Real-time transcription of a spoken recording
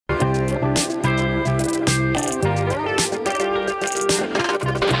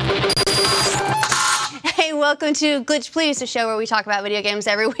welcome to Glitch Please, the show where we talk about video games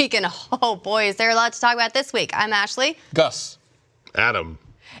every week. And oh boy, is there a lot to talk about this week. I'm Ashley. Gus. Adam.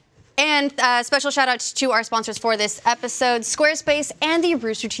 And special shout out to our sponsors for this episode, Squarespace and the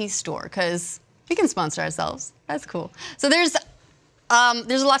Rooster Teeth store, because we can sponsor ourselves. That's cool. So there's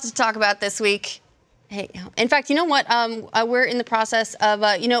a lot to talk about this week. Hey, in fact, you know what? We're in the process of,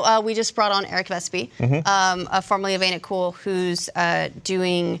 we just brought on Eric Vespi, formerly of Ain't It Cool, who's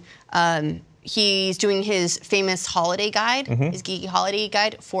he's doing his famous holiday guide, his geeky holiday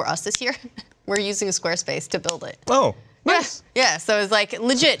guide for us this year. We're using Squarespace to build it. Oh, nice. Yeah, so it's like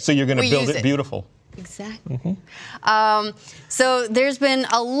legit. So you're going to build it beautiful. Exactly. So there's been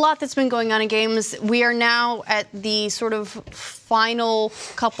a lot that's been going on in games. We are now at the sort of final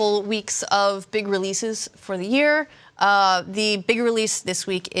couple weeks of big releases for the year. The big release this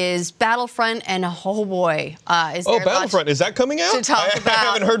week is Battlefront, and oh boy, is there Battlefront, is that coming out? To talk about. I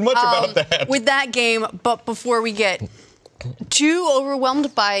haven't heard much about that. With that game, but before we get too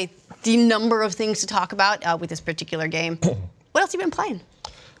overwhelmed by the number of things to talk about with this particular game, what else have you been playing?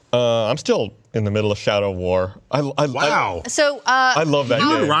 I'm still in the middle of Shadow of War. Wow. I love that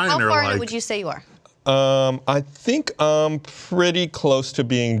game. How far in it would you say you are? I think I'm pretty close to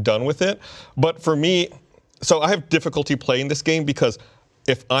being done with it. But for me, so I have difficulty playing this game because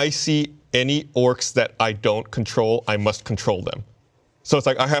if I see any orcs that I don't control, I must control them. So it's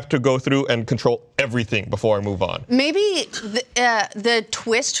like I have to go through and control everything before I move on. Maybe the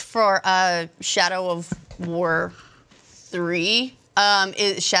twist for Shadow of War 3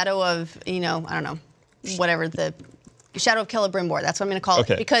 is Shadow of, I don't know, whatever the Shadow of Celebrimbor. That's what I'm going to call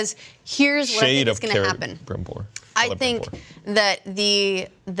it. Because here's what I think is going to happen. I think that the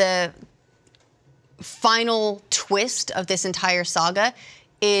final twist of this entire saga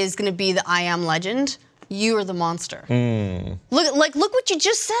is going to be the I Am Legend. You are the monster. Look what you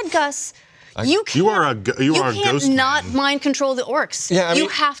just said, Gus. You can't not mind control the orcs. Yeah, you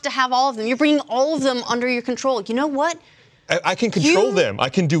have to have all of them. You're bringing all of them under your control. You know what? I can control them. I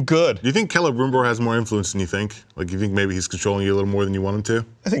can do good. Do you think Celebrimbor has more influence than you think? Like, you think maybe he's controlling you a little more than you want him to?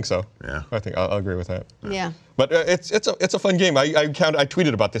 I think so. Yeah. I think I'll agree with that. Yeah. But it's a fun game. I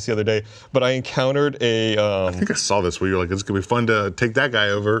tweeted about this the other day, but I encountered a... I think I saw this where you're like, it's going to be fun to take that guy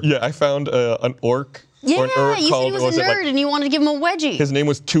over. Yeah, I found an orc. Yeah, or an Uruk you said he was a nerd and you wanted to give him a wedgie. His name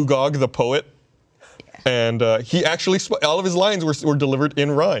was Tugog the Poet. And he actually, all of his lines were delivered in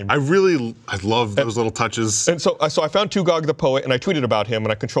rhyme. I love those little touches. And so I found Tugog the Poet, and I tweeted about him,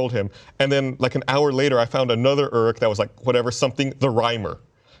 and I controlled him. And then, like an hour later, I found another Uruk that was like, something, the Rhymer.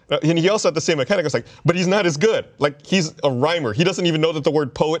 And he also had the same mechanic. It's like, but he's not as good. Like, he's a rhymer. He doesn't even know that the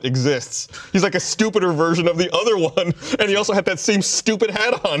word poet exists. He's like a stupider version of the other one. And he also had that same stupid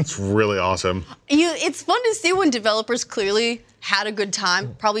hat on. It's really awesome. It's fun to see when developers clearly had a good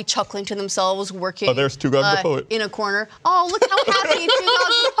time, probably chuckling to themselves, working. Oh, there's Tugog the Poet. In a corner. Oh, look how happy Tugog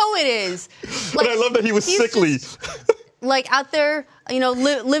the Poet is. Like, but I love that he was sickly. Like out there,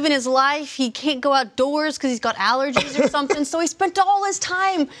 living his life. He can't go outdoors because he's got allergies or something. So he spent all his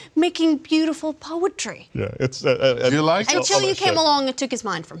time making beautiful poetry. Yeah, it's. Do you like Until you came along and took his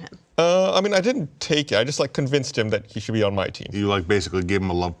mind from him. I didn't take it. I just convinced him that he should be on my team. You basically gave him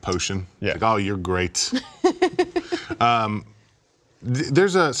a love potion. Yeah. Like, oh, you're great. Someone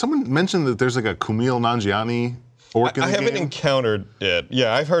mentioned that there's like a Kumail Nanjiani orc in the game. I haven't encountered it.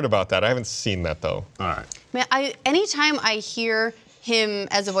 Yeah, I've heard about that. I haven't seen that though. All right. Man, anytime I hear him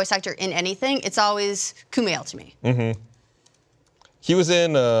as a voice actor in anything, it's always Kumail to me. Mm-hmm. He was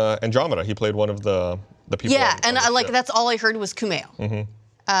in Andromeda. He played one of the people. Yeah, that's all I heard was Kumail.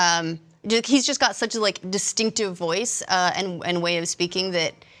 Mm-hmm. He's just got such a distinctive voice and way of speaking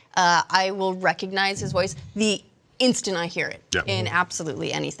that I will recognize his voice the instant I hear it in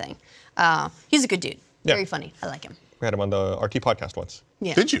absolutely anything. He's a good dude. Yeah. Very funny. I like him. We had him on the RT podcast once.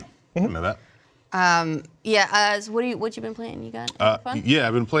 Yeah. Did you? I didn't know that. So what you been playing? You got fun? Yeah,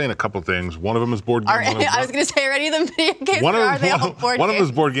 I've been playing a couple things. One of them is board game. I was going to say, are any of them video games? One of them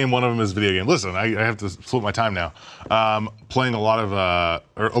is board game. One of them is video game. Listen, I have to split my time now. Playing a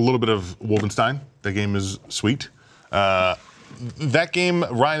little bit of Wolfenstein. That game is sweet. That game,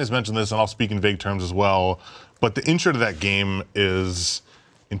 Ryan has mentioned this, and I'll speak in vague terms as well. But the intro to that game is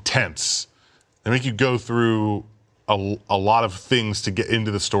intense. They make you go through a lot of things to get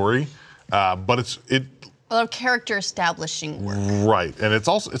into the story. But it's a lot of character establishing work. Right, and it's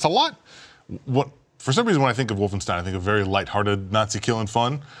a lot. For some reason, when I think of Wolfenstein, I think of very lighthearted Nazi killing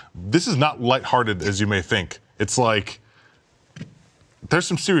fun. This is not lighthearted as you may think. It's like there's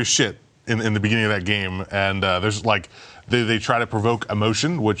some serious shit in the beginning of that game, and there's they try to provoke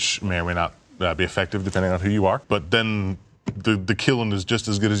emotion, which may or may not be effective depending on who you are. But then the killing is just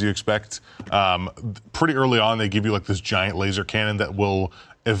as good as you expect. Pretty early on, they give you like this giant laser cannon that will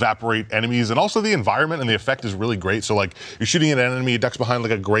evaporate enemies, and also the environment and the effect is really great. So like you're shooting at an enemy, he ducks behind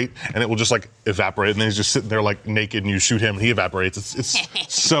like a grate, and it will just like evaporate, and then he's just sitting there like naked, and you shoot him, and he evaporates.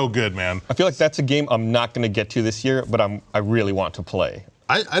 It's so good, man. I feel like that's a game I'm not going to get to this year, but I really want to play.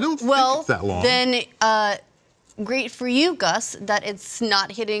 I don't think it's that long. Then great for you, Gus, that it's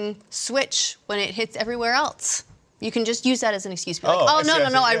not hitting Switch when it hits everywhere else. You can just use that as an excuse. Be like,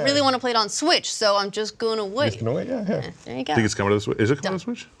 no, I really want to play it on Switch, so I'm just going to wait. Just going to wait, yeah. There you go. I think it's coming to the Switch. Is it coming to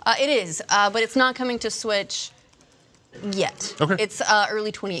the Switch? It is, but it's not coming to Switch yet. Okay. It's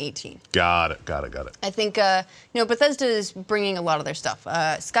early 2018. Got it. I think Bethesda is bringing a lot of their stuff.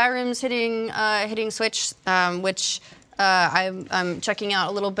 Skyrim's hitting Switch, which I'm checking out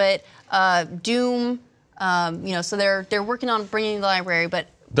a little bit. Doom, so they're working on bringing the library, but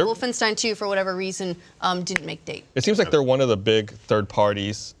Wolfenstein 2, for whatever reason, didn't make date. It seems like they're one of the big third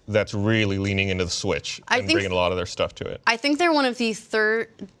parties that's really leaning into the Switch and bringing a lot of their stuff to it. I think they're one of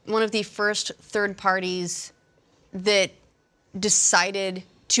the first third parties that decided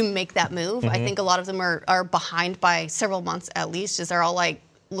to make that move. I think a lot of them are behind by several months at least, as they're all like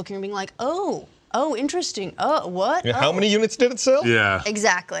looking and being like, oh, interesting. Oh, what? Yeah, how many units did it sell? Yeah.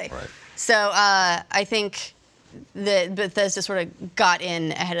 Exactly. Right. So I think that Bethesda sort of got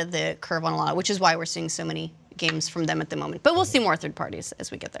in ahead of the curve on a lot, which is why we're seeing so many games from them at the moment. But we'll see more third parties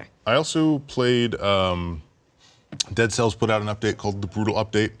as we get there. I also played Dead Cells put out an update called the Brutal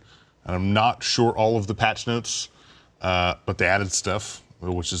Update, and I'm not sure all of the patch notes, but they added stuff,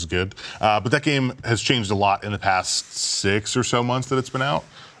 which is good. But that game has changed a lot in the past 6 or so months that it's been out,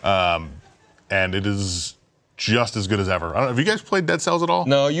 and it is just as good as ever. I don't know, have you guys played Dead Cells at all?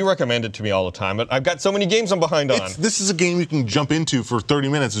 No, you recommend it to me all the time, but I've got so many games I'm behind on. This is a game you can jump into for 30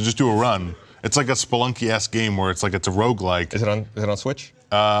 minutes and just do a run. It's like a Spelunky-esque game where it's a roguelike. Is it on Switch?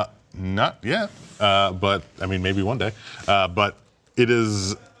 Not yet, but I mean maybe one day. But it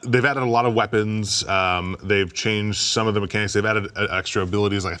is. They've added a lot of weapons. They've changed some of the mechanics. They've added extra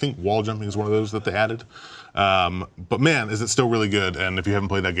abilities. Like I think wall jumping is one of those that they added. But man, is it still really good? And if you haven't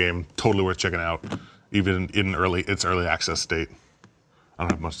played that game, totally worth checking out. Even in its early access state. I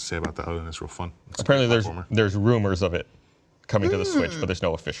don't have much to say about that other than it's real fun. Apparently there's rumors of it coming to the Switch, but there's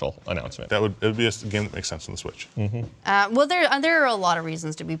no official announcement. It would be a game that makes sense on the Switch. Well, there are a lot of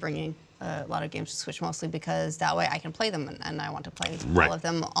reasons to be bringing a lot of games to Switch, mostly because that way I can play them, and I want to play all of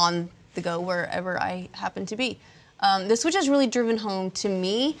them on the go wherever I happen to be. The Switch has really driven home to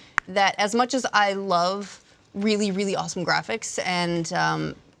me that as much as I love really, really awesome graphics, and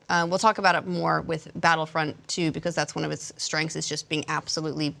we'll talk about it more with Battlefront II because that's one of its strengths, is just being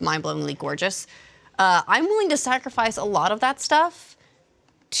absolutely mind-blowingly gorgeous. I'm willing to sacrifice a lot of that stuff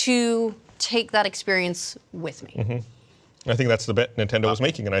to take that experience with me. I think that's the bet Nintendo was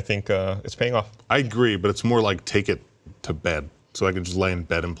making, and I think it's paying off. I agree, but it's more like take it to bed, so I can just lay in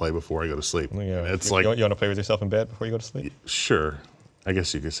bed and play before I go to sleep. Yeah. It's you want to play with yourself in bed before you go to sleep? Sure, I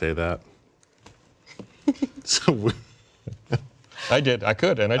guess you could say that. So. I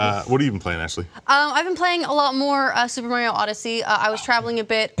could, and I did. What have you been playing, Ashley? I've been playing a lot more Super Mario Odyssey. I was traveling a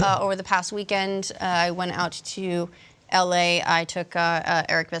bit over the past weekend. I went out to LA. I took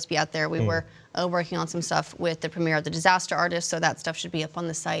Eric Vespi out there. We were working on some stuff with the premiere of The Disaster Artist, so that stuff should be up on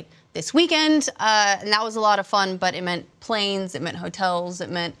the site this weekend. And that was a lot of fun, but it meant planes, it meant hotels,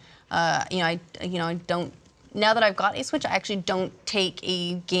 it meant, I don't. Now that I've got a Switch, I actually don't take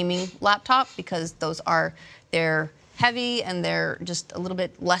a gaming laptop because they're heavy and they're just a little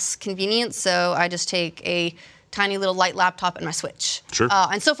bit less convenient. So I just take a tiny little light laptop and my Switch. Sure.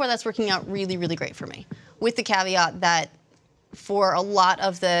 And so far that's working out really, really great for me. With the caveat that for a lot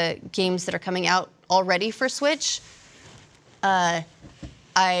of the games that are coming out already for Switch, I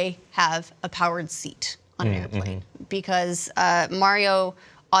have a powered seat on an airplane because Mario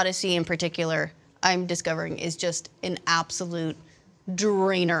Odyssey in particular, I'm discovering is just an absolute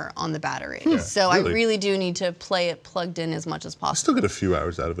drainer on the battery. So really? I really do need to play it plugged in as much as possible. Still get a few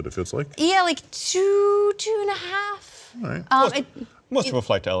hours out of it, it feels like. Yeah, like 2.5. All right. Most of a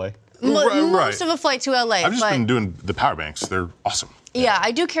flight to LA. Most of a flight to LA. I've just been doing the power banks. They're awesome. Yeah,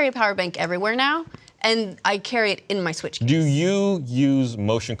 I do carry a power bank everywhere now, and I carry it in my Switch case. Do you use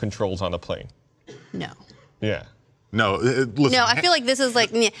motion controls on the plane? No. Yeah. No, listen. No, I feel like this is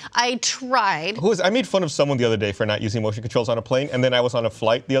like, I tried. I made fun of someone the other day for not using motion controls on a plane, and then I was on a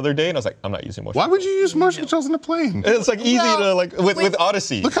flight the other day, and I was like, I'm not using motion Why controls. would you use motion controls on a plane? It's like easy Well, to, like, with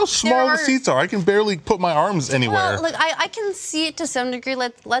Odyssey. Look how small the seats are. I can barely put my arms anywhere. Well, look, I can see it to some degree.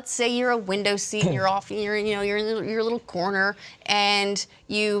 Let's say you're a window seat and you're off, you're in your little corner, and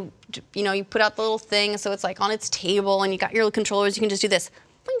you put out the little thing, so it's like on its table, and you got your little controllers. You can just do this.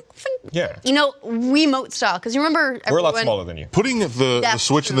 Yeah. Wiimote style. Because you remember We're a lot smaller than you. Putting the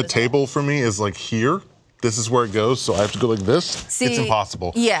switch in the true as well. table for me is like here. This is where it goes, so I have to go like this. It's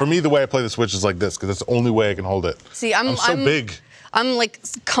impossible. Yeah. For me, the way I play the Switch is like this, because that's the only way I can hold it. See, I'm so big. I'm like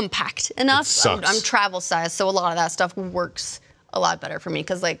compact enough. It sucks. I'm travel size, so a lot of that stuff works a lot better for me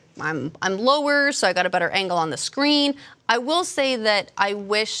because like I'm lower, so I got a better angle on the screen. I will say that I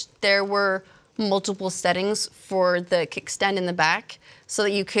wish there were multiple settings for the kickstand in the back, so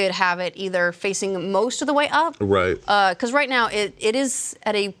that you could have it either facing most of the way up. Right. Because right now it is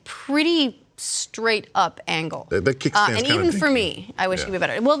at a pretty straight up angle. That kickstand's and kinda even for dinky. me, I wish it could be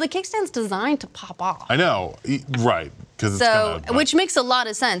better. Well, the kickstand's designed to pop off. I know, right? Because So, which makes a lot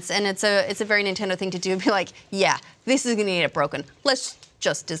of sense, and it's a very Nintendo thing to do. Be like, yeah, this is gonna get broken. Let's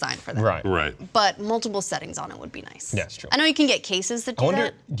just design for that. Right. But multiple settings on it would be nice. Yeah, it's true. I know you can get cases that I do wonder,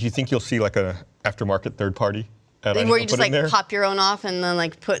 that. do you think you'll see like a aftermarket third party? Where you just like pop your own off and then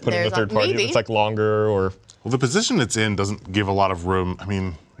like put in theirs a third on. party Maybe. that's like longer or. Well, the position it's in doesn't give a lot of room. I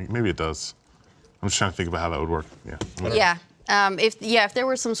mean, maybe it does. I'm just trying to think about how that would work. Yeah. Whatever. Yeah. If there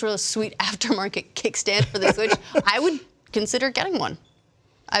were some sort of sweet aftermarket kickstand for the Switch, I would consider getting one.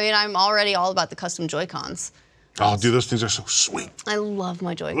 I mean, I'm already all about the custom Joy-Cons. Oh, dude, those things are so sweet. I love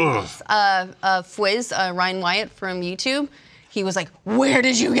my Joy-Cons. Fwiz, Ryan Wyatt from YouTube, he was like, "Where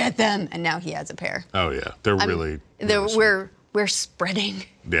did you get them?" And now he has a pair. Oh yeah, they're really sweet. We're spreading.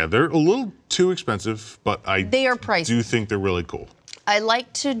 Yeah, they're a little too expensive, but They are pricey. do think they're really cool. I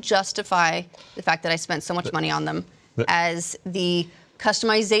like to justify the fact that I spent so much money on them as the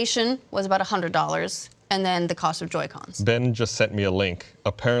customization was about $100 and then the cost of Joy-Cons. Ben just sent me a link.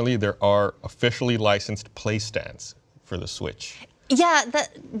 Apparently, there are officially licensed play stands for the Switch. Yeah,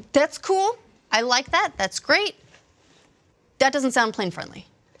 that's cool. I like that. That's great. That doesn't sound plane friendly.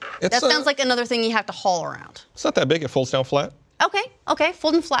 That sounds like another thing you have to haul around. It's not that big. It folds down flat. Okay,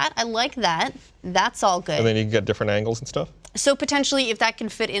 folding flat. I like that. That's all good. And then you can get different angles and stuff. So potentially, if that can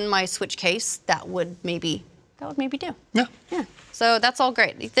fit in my Switch case, that would maybe do. Yeah. Yeah. So that's all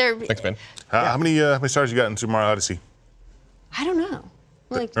great. Thanks, Ben. How many stars you got in Super Mario Odyssey? I don't know.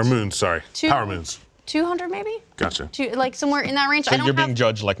 Like Or moons, sorry. Power moons. 200 maybe? Gotcha. Like somewhere in that range. So I don't you're have being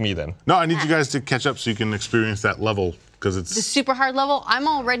judged like me then. No, I need you guys to catch up so you can experience that level because it's. the super hard level. I'm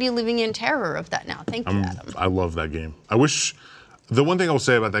already living in terror of that now. Thank you, Adam. I love that game. I wish. The one thing I will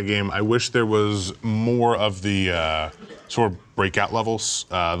say about that game, I wish there was more of the sort of breakout levels,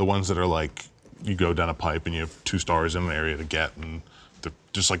 the ones that are like you go down a pipe and you have 2 stars in an area to get, and they're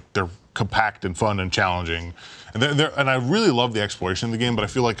just like they're compact and fun and challenging, and and I really love the exploration of the game, but I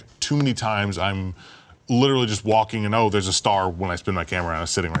feel like too many times I'm literally just walking and there's a star when I spin my camera and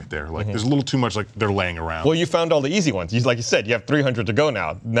it's sitting right there. Like there's a little too much like they're laying around. Well, you found all the easy ones. Like you said, you have 300 to go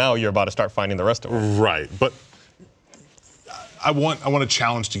now. Now you're about to start finding the rest of them. Right, but I want a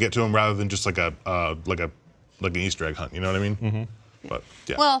challenge to get to them rather than just like an Easter egg hunt. You know what I mean? Mm-hmm. But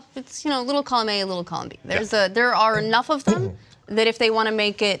yeah. Well, it's little column A, little column B. There are enough of them that if they want to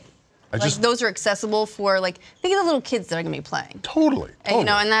make it, those are accessible for think of the little kids that are going to be playing. Totally. And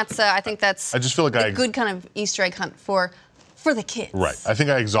that's I think that's I just feel like a good kind of Easter egg hunt for the kids. Right. I think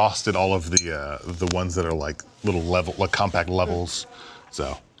I exhausted all of the ones that are like little compact levels.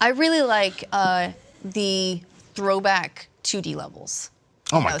 So. I really like the throwback 2D levels.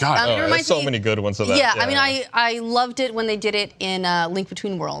 Oh my God! It reminds there's so me- many good ones of that. Yeah, I mean, I loved it when they did it in Link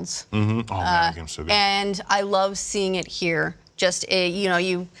Between Worlds. Mm-hmm. Oh man, that game's so good. And I love seeing it here. Just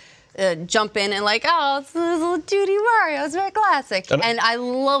you jump in and it's this little 2D Mario. It's very classic, and I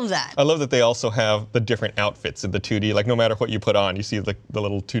love that. I love that they also have the different outfits in the 2D. Like no matter what you put on, you see the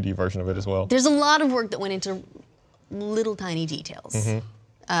little 2D version of it as well. There's a lot of work that went into little tiny details.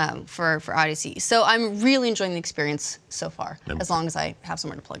 For Odyssey. So I'm really enjoying the experience so far, as long as I have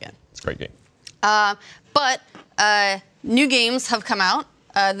somewhere to plug in. It's a great game. But new games have come out.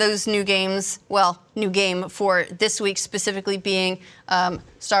 Those new games, new game for this week specifically being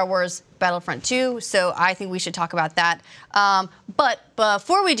Star Wars Battlefront II. So I think we should talk about that. But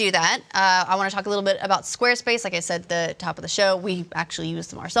before we do that, I want to talk a little bit about Squarespace. Like I said at the top of the show, we actually use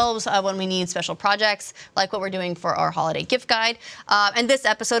them ourselves when we need special projects, like what we're doing for our holiday gift guide. And this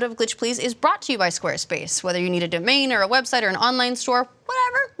episode of Glitch Please is brought to you by Squarespace. Whether you need a domain or a website or an online store, whatever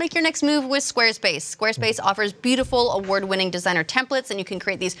whatever, make your next move with Squarespace. Squarespace offers beautiful, award-winning designer templates, and you can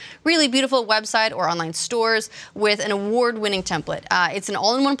create these really beautiful website or online stores with an award-winning template. It's an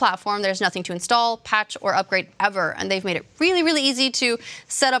all-in-one platform. There's nothing to install, patch, or upgrade ever, and they've made it really, really easy to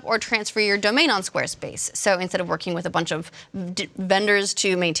set up or transfer your domain on Squarespace. So instead of working with a bunch of vendors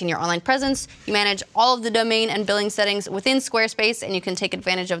to maintain your online presence, you manage all of the domain and billing settings within Squarespace, and you can take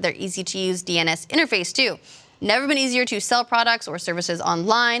advantage of their easy-to-use DNS interface too. Never been easier to sell products or services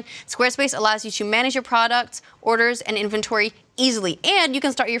online. Squarespace allows you to manage your products, orders, and inventory easily. And you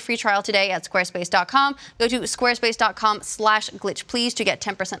can start your free trial today at squarespace.com. Go to squarespace.com/glitchplease to get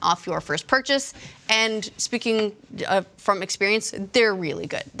 10% off your first purchase. And speaking from experience, they're really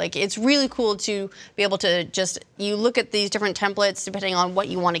good. Like, it's really cool to be able to you look at these different templates depending on what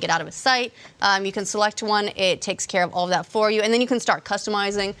you want to get out of a site. You can select one. It takes care of all of that for you. And then you can start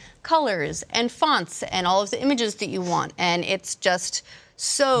customizing colors and fonts and all of the images that you want. And it's just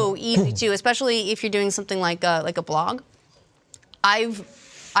so easy to, especially if you're doing something like a blog. I've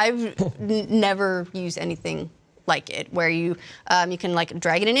never used anything like it, where you can like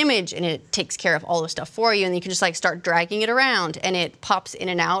drag in an image and it takes care of all the stuff for you, and you can just like start dragging it around and it pops in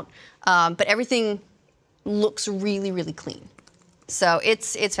and out. But everything looks really, really clean. So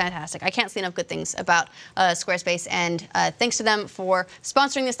it's fantastic. I can't say enough good things about Squarespace, and thanks to them for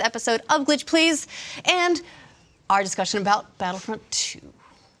sponsoring this episode of Glitch Please and our discussion about Battlefront II.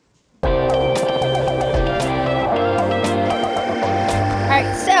 All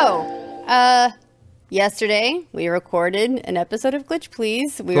right, so yesterday we recorded an episode of Glitch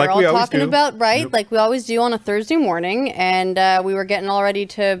Please. We were all talking about, like we always do on a Thursday morning, and we were getting all ready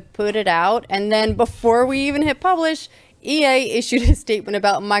to put it out. And then before we even hit publish, EA issued a statement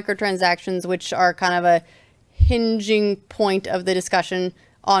about microtransactions, which are kind of a hinging point of the discussion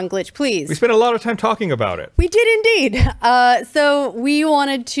on Glitch Please. We spent a lot of time talking about it. We did indeed. So we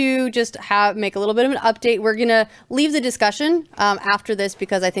wanted to just make a little bit of an update. We're going to leave the discussion after this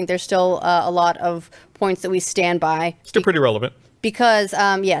because I think there's still a lot of points that we stand by. Still pretty relevant. Because,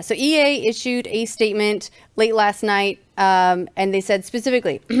 so EA issued a statement late last night, and they said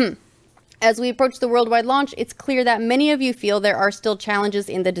specifically, as we approach the worldwide launch, it's clear that many of you feel there are still challenges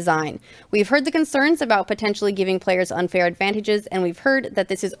in the design. We've heard the concerns about potentially giving players unfair advantages, and we've heard that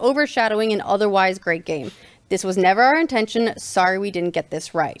this is overshadowing an otherwise great game. This was never our intention. Sorry we didn't get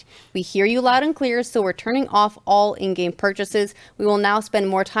this right. We hear you loud and clear, so we're turning off all in-game purchases. We will now spend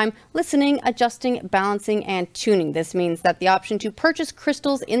more time listening, adjusting, balancing, and tuning. This means that the option to purchase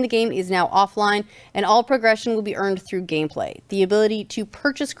crystals in the game is now offline, and all progression will be earned through gameplay. The ability to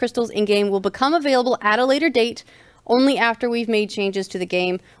purchase crystals in-game will become available at a later date, only after we've made changes to the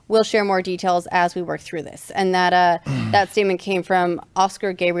game. We'll share more details as we work through this. And that that statement came from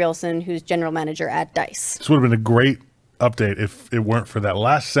Oscar Gabrielson, who's general manager at DICE. This would have been a great update if it weren't for that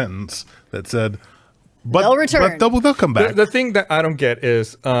last sentence that said, but they'll return. But they'll come back. The thing that I don't get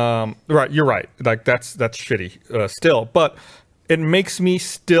is, right, you're right. Like, that's shitty still. But it makes me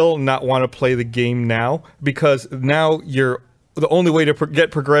still not want to play the game now, because now the only way to get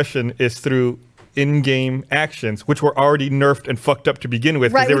progression is through in-game actions, which were already nerfed and fucked up to begin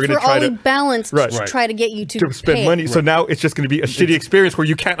with. Right, they were which going were already balanced to try to get you to spend pay. money. So now it's just going to be a shitty experience where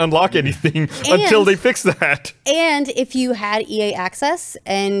you can't unlock anything until they fix that. And if you had EA Access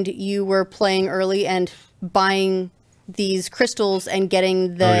and you were playing early and buying these crystals and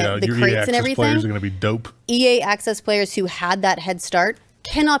getting the crates and everything, players are going to be dope. EA Access players who had that head start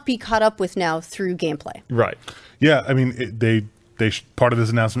cannot be caught up with now through gameplay. Right. Yeah, I mean, part of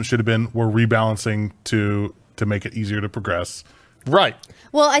this announcement should have been, we're rebalancing to make it easier to progress. Right.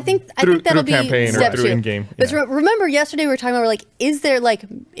 Well, I think that'll be campaign step or through 2. in-game. But remember, yesterday we were talking about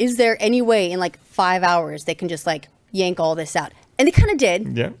is there any way in 5 hours they can just yank all this out? And they kind of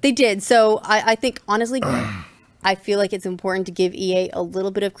did. Yeah. They did. So I think honestly, I feel like it's important to give EA a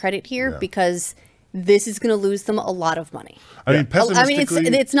little bit of credit here because this is going to lose them a lot of money. I mean,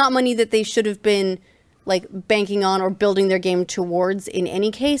 pessimistically, it's not money that they should have been banking on or building their game towards in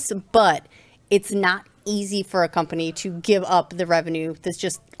any case, but it's not easy for a company to give up the revenue that's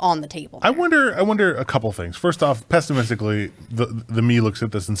just on the table. I wonder a couple things. First off, pessimistically, the me looks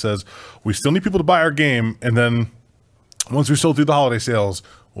at this and says, we still need people to buy our game, and then once we're sold through the holiday sales,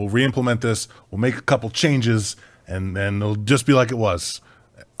 we'll re-implement this, we'll make a couple changes, and then it'll just be like it was.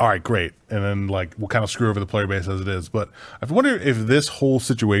 All right, great. And then we'll kind of screw over the player base as it is. But I wonder if this whole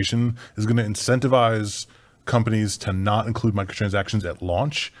situation is going to incentivize companies to not include microtransactions at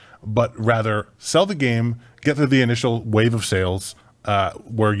launch, but rather sell the game, get through the initial wave of sales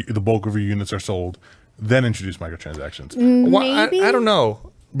where the bulk of your units are sold, then introduce microtransactions. Maybe. Well, I don't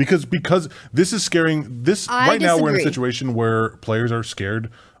know. because this is scaring this I right now. We're in a disagree. situation where players are scared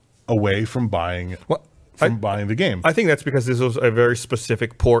away from buying buying the game. I think that's because this was a very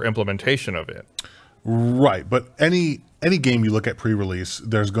specific, poor implementation of it. Right, but any game you look at pre-release,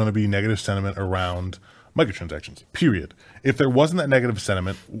 there's going to be negative sentiment around microtransactions. Period. If there wasn't that negative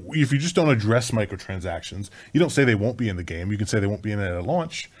sentiment, if you just don't address microtransactions, you don't say they won't be in the game. You can say they won't be in it at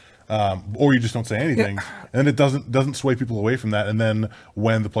launch, or you just don't say anything, and it doesn't sway people away from that. And then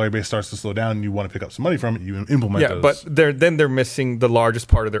when the player base starts to slow down and you want to pick up some money from it, you implement those. But they're missing the largest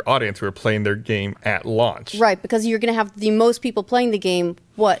part of their audience who are playing their game at launch. Right, because you're going to have the most people playing the game.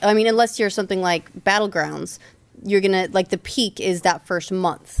 Unless you're something like Battlegrounds, you're going to, like, the peak is that first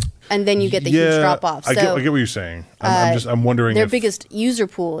month. And then you get the huge drop off. So I get what you're saying. I'm wondering their if biggest user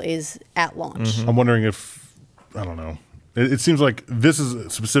pool is at launch. I'm wondering if, I don't know. It seems like this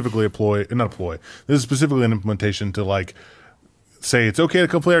is specifically not a ploy. This is specifically an implementation to, like, say it's okay to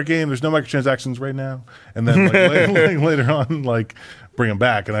come play our game. There's no microtransactions right now, and then later on, like, bring them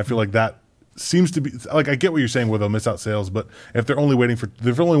back. And I feel like that seems to be like, I get what you're saying where they'll miss out sales, but if they're only wanting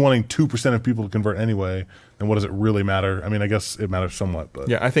 2% of people to convert anyway, then what does it really matter? I mean, I guess it matters somewhat, but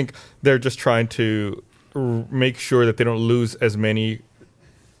Yeah, I think they're just trying to make sure that they don't lose as many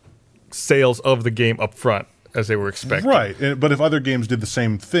sales of the game up front as they were expecting. Right. But if other games did the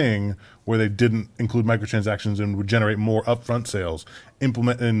same thing where they didn't include microtransactions and would generate more upfront sales,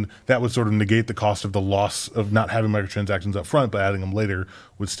 and that would sort of negate the cost of the loss of not having microtransactions up front, but adding them later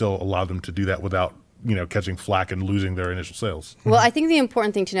would still allow them to do that without, catching flack and losing their initial sales. Well, I think the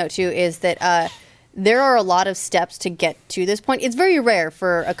important thing to note, too, is that there are a lot of steps to get to this point. It's very rare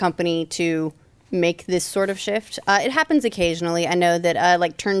for a company to make this sort of shift. It happens occasionally. I know that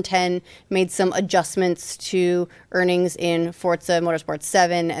like Turn 10 made some adjustments to earnings in Forza Motorsport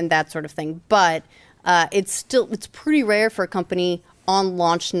 7 and that sort of thing. But it's pretty rare for a company on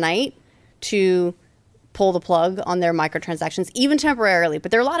launch night to pull the plug on their microtransactions, even temporarily.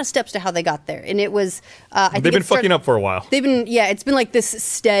 But there are a lot of steps to how they got there. And it was They've been fucking up for a while. It's been like this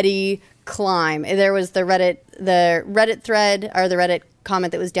steady climb. There was the Reddit thread, or the Reddit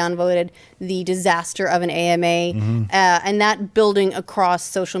comment that was downvoted, the disaster of an AMA, and that building across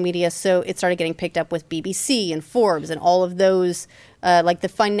social media. So it started getting picked up with BBC and Forbes and all of those, like the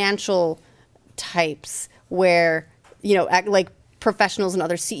financial types where, like professionals and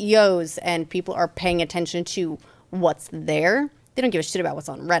other CEOs and people are paying attention to what's there. They don't give a shit about what's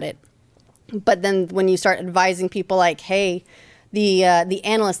on Reddit. But then when you start advising people like, hey, the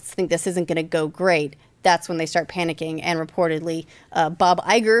analysts think this isn't going to go great, that's when they start panicking. And reportedly, Bob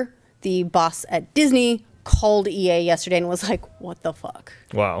Iger, the boss at Disney, called EA yesterday and was like, what the fuck?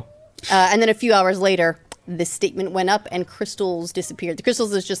 Wow. And then a few hours later, this statement went up and Crystals disappeared. The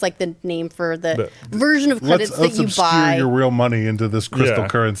Crystals is just like the name for the version of credits let's that you obscure buy. your real money into this crystal Yeah.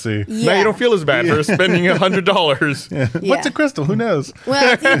 currency. Now you don't feel as bad for spending $100. Yeah. What's a crystal? Who knows?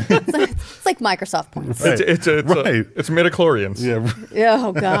 Well, it's like Microsoft points. Right. It's midichlorians. Yeah.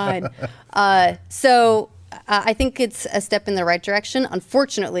 Oh, God. So I think it's a step in the right direction.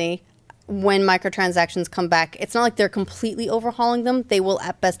 Unfortunately, when microtransactions come back, it's not like they're completely overhauling them. They will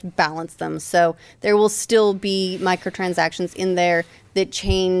at best balance them. So there will still be microtransactions in there that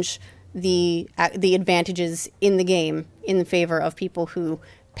change the advantages in the game in favor of people who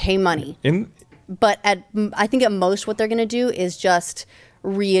pay money. But I think at most what they're going to do is just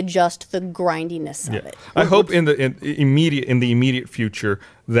readjust the grindiness of it. I hope in the immediate future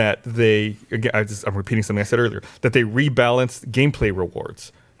that they, again, I'm repeating something I said earlier, that they rebalance gameplay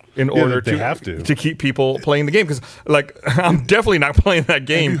rewards in order they have to keep people playing the game, because like I'm definitely not playing that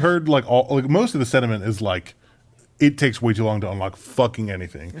game. Have you heard like most of the sentiment is like, it takes way too long to unlock fucking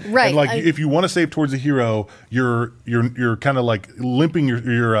anything. Right. And like if you want to save towards a hero, you're kind of like limping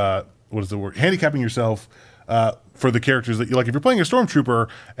your what is the word? Handicapping yourself for the characters that you like. If you're playing a stormtrooper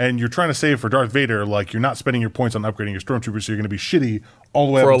and you're trying to save for Darth Vader, like you're not spending your points on upgrading your stormtrooper, so you're going to be shitty all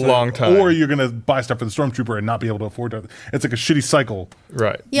the way For up a long time. or you're going to buy stuff for the stormtrooper and not be able to afford it. It's like a shitty cycle.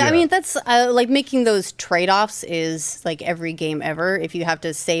 Right. Yeah, I Yeah. mean, that's like making those trade-offs is like every game ever if you have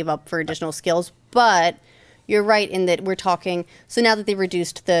to save up for additional skills. But you're right in that we're talking, so now that they've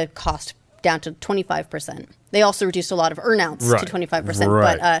reduced the cost down to 25%, they also reduced a lot of earnouts Right. to 25%.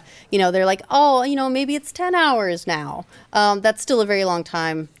 Right. But, they're like, maybe it's 10 hours now. That's still a very long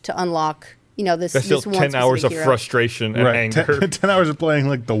time to unlock, this That's still this one 10 hours of specific hero. frustration and anger. 10 hours of playing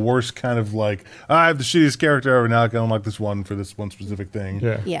like the worst kind of like, I have the shittiest character ever, now I can unlock this one for this one specific thing.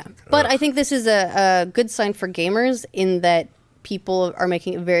 Yeah. Yeah, but I think this is a good sign for gamers in that people are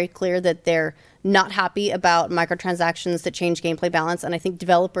making it very clear that they're not happy about microtransactions that change gameplay balance, and I think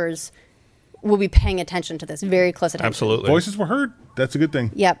developers will be paying attention to this, very close attention. Absolutely. Voices were heard. That's a good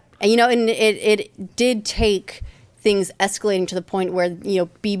thing. Yep. And, and it did take things escalating to the point where,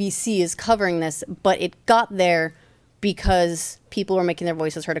 BBC is covering this, but it got there because people were making their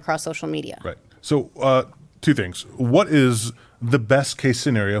voices heard across social media. Right. So, two things. What is the best case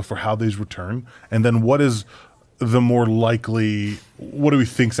scenario for how these return? And then what is the more likely, what do we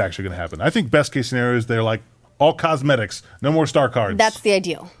think is actually going to happen? I think best case scenario is they're like, all cosmetics, no more star cards. That's the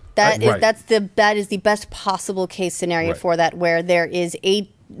ideal. That is the best possible case scenario for that, where there is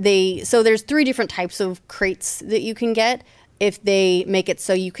so there's 3 different types of crates that you can get. If they make it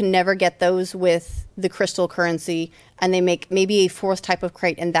so you can never get those with the crystal currency, and they make maybe a 4th type of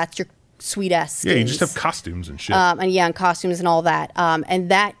crate, and that's your sweet ass skins. Yeah, you just have costumes and shit. And costumes and all that.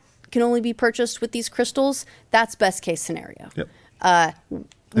 And that can only be purchased with these crystals. That's best case scenario. Yep.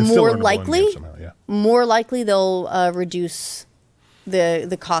 More likely, yeah. They'll reduce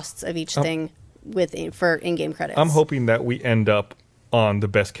the costs of each thing for in-game credits. I'm hoping that we end up on the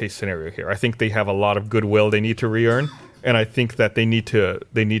best case scenario here. I think they have a lot of goodwill they need to re-earn, and I think that they need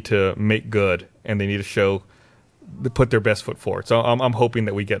to make good, and they need to put their best foot forward. So I'm hoping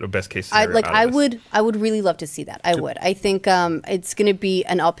that we get a best case scenario. I would really love to see that. I would. I think it's going to be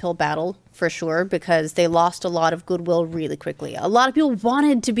an uphill battle for sure, because they lost a lot of goodwill really quickly. A lot of people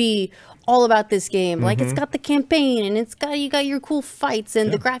wanted to be all about this game. Like, it's got the campaign, and you got your cool fights,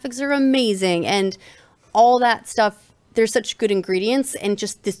 and the graphics are amazing, and all that stuff. There's such good ingredients, and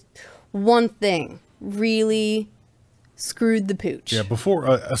just this one thing really screwed the pooch. Yeah, before,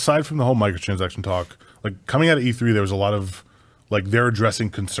 aside from the whole microtransaction talk, like coming out of E3, there was a lot of like they're addressing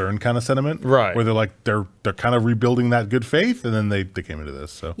concern kind of sentiment, right? Where they're like they're kind of rebuilding that good faith, and then they came into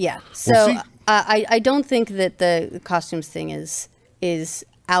this. So yeah, so I don't think that the costumes thing is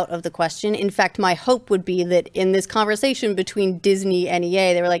out of the question. In fact, my hope would be that in this conversation between Disney and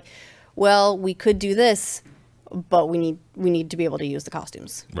EA, they were like, well, we could do this, but we need to be able to use the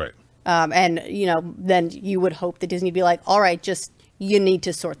costumes, right? And then you would hope that Disney would be like, all right, you need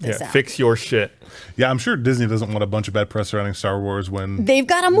to sort this out. Fix your shit. Yeah, I'm sure Disney doesn't want a bunch of bad press surrounding Star Wars when they've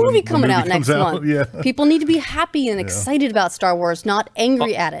got a movie coming out next month. Yeah. People need to be happy and excited about Star Wars, not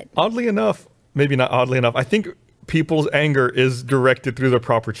angry at it. Oddly enough, maybe not oddly enough, I think people's anger is directed through the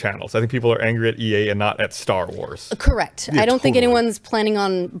proper channels. I think people are angry at EA and not at Star Wars. Correct. Yeah, I don't think totally. anyone's planning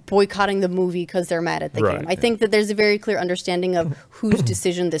on boycotting the movie because they're mad at the game. I think that there's a very clear understanding of whose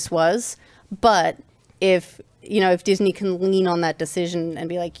decision this was. But if Disney can lean on that decision and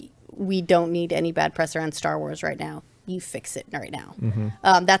be like, we don't need any bad press around Star Wars right now, you fix it right now.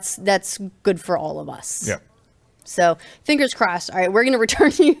 That's good for all of us. Yeah. So fingers crossed. All right, we're going to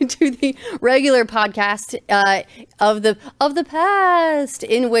return you to the regular podcast of the past,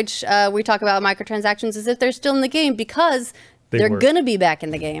 in which we talk about microtransactions as if they're still in the game, because they're going to be back in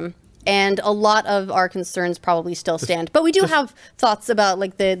the game. And a lot of our concerns probably still stand. But we do have thoughts about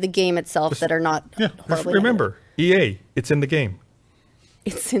like the game itself that are not horribly remember, EA, it's in the game.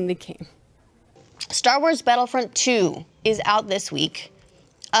 It's in the game. Star Wars Battlefront II is out this week.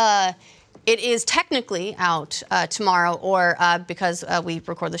 It is technically out tomorrow, or because we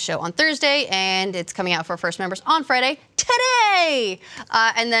record the show on Thursday, and it's coming out for first members on Friday, today.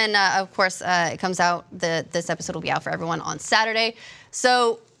 And then, of course, it comes out, this episode will be out for everyone on Saturday.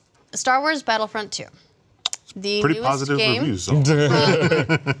 So, Star Wars Battlefront II. The pretty newest positive game reviews.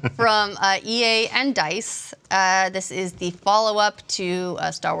 from EA and DICE. This is the follow-up to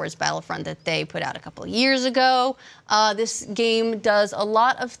Star Wars Battlefront that they put out a couple of years ago. This game does a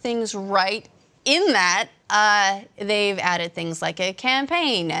lot of things right in that they've added things like a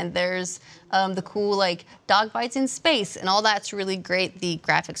campaign, and there's the cool like dogfights in space, and all that's really great. The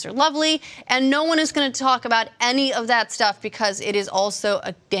graphics are lovely, and no one is going to talk about any of that stuff because it is also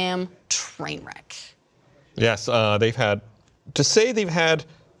a damn train wreck. Yes, they've had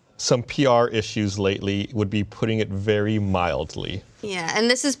some PR issues lately would be putting it very mildly. Yeah,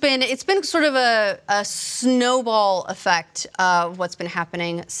 and it's been sort of a snowball effect of what's been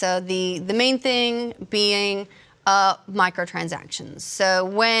happening. So the main thing being microtransactions. So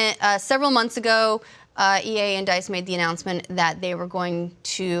when several months ago, EA and DICE made the announcement that they were going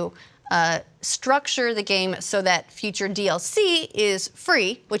to structure the game so that future DLC is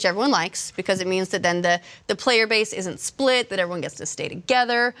free, which everyone likes, because it means that then the player base isn't split, that everyone gets to stay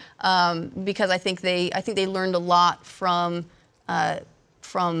together. Because I think they learned a lot from the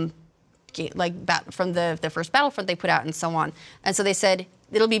first Battlefront they put out and so on. And so they said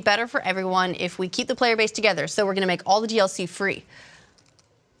it'll be better for everyone if we keep the player base together. So we're going to make all the DLC free.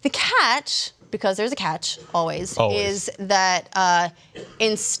 The catch, because there's a catch always. Is that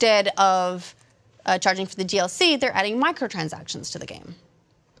instead of charging for the DLC, they're adding microtransactions to the game.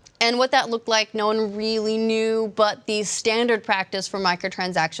 And what that looked like, no one really knew, but the standard practice for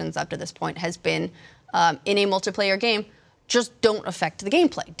microtransactions up to this point has been in a multiplayer game, just don't affect the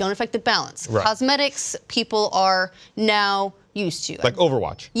gameplay, don't affect the balance. Right. Cosmetics, people are now used to. Like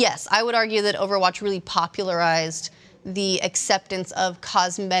Overwatch. Yes, I would argue that Overwatch really popularized the acceptance of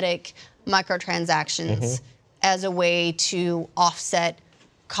cosmetic microtransactions as a way to offset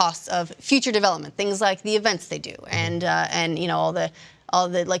costs of future development, things like the events they do, and all the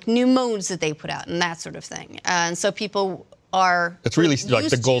like new modes that they put out and that sort of thing. And so people are It's really like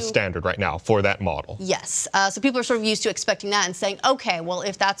the gold to, standard right now for that model. Yes. So people are sort of used to expecting that and saying, okay, well,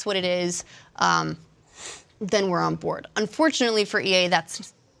 if that's what it is, then we're on board. Unfortunately for EA,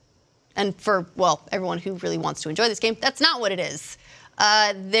 and for, well, everyone who really wants to enjoy this game, that's not what it is.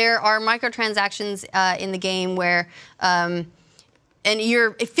 There are microtransactions in the game where,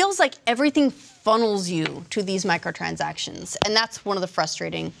 it feels like everything funnels you to these microtransactions, and that's one of the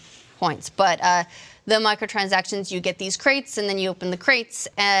frustrating points. But the microtransactions, you get these crates, and then you open the crates,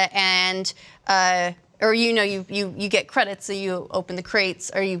 or you get credits, so you open the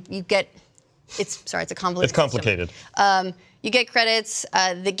crates, or you get. It's a convoluted. It's complicated. System. You get credits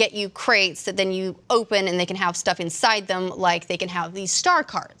that get you crates that then you open, and they can have stuff inside them, like they can have these star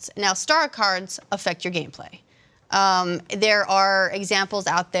cards. Now, star cards affect your gameplay. There are examples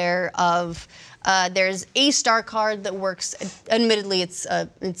out there of there's a star card that works. Admittedly, it's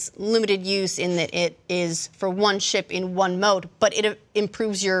limited use in that it is for one ship in one mode, but it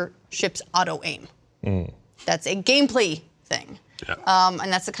improves your ship's auto aim. That's a gameplay thing. Yeah.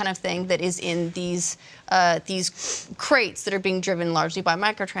 And that's the kind of thing that is in these crates that are being driven largely by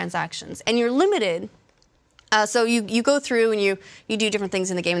microtransactions. And you're limited. So you go through and you do different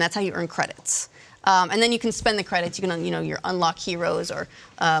things in the game, and that's how you earn credits. And then you can spend the credits. You can you unlock heroes or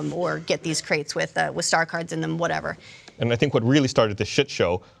get these crates with star cards in them, whatever. And I think what really started the shit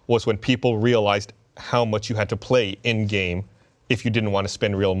show was when people realized how much you had to play in game if you didn't want to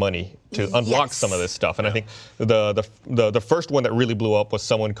spend real money to unlock some of this stuff. And I think the first one that really blew up was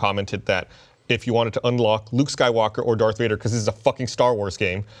someone commented that if you wanted to unlock Luke Skywalker or Darth Vader, because this is a fucking Star Wars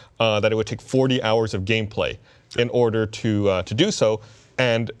game, that it would take 40 hours of gameplay in order to do so.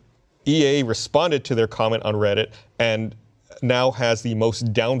 And EA responded to their comment on Reddit and now has the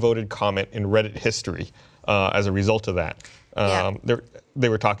most downvoted comment in Reddit history as a result of that. They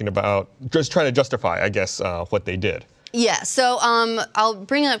were talking about just trying to justify, I guess, what they did. Yeah, so I'll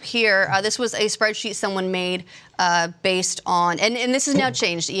bring it up here. This was a spreadsheet someone made based on, and this has now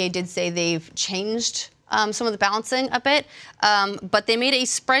changed. EA did say they've changed some of the balancing a bit, but they made a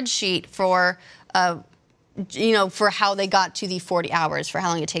spreadsheet for for how they got to the 40 hours, for how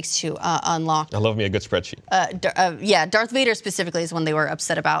long it takes to unlock. I love me a good spreadsheet. Darth Vader specifically is one they were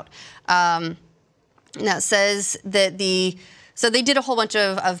upset about. Now it says that so they did a whole bunch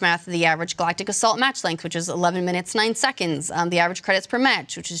of math. The average Galactic Assault match length, which is 11 minutes, 9 seconds. The average credits per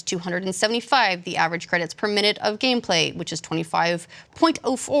match, which is 275. The average credits per minute of gameplay, which is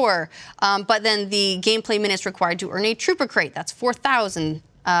 25.04. But then the gameplay minutes required to earn a trooper crate, that's 4,000.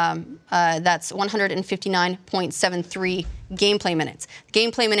 That's 159.73 gameplay minutes.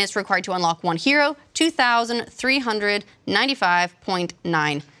 Gameplay minutes required to unlock one hero,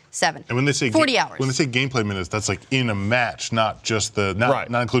 2,395.97. And when they say 40 hours. When they say gameplay minutes, that's like in a match, not just not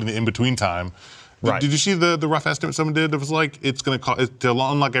including the in-between time. Right. Did you see the rough estimate someone did? That was like it's going to cost to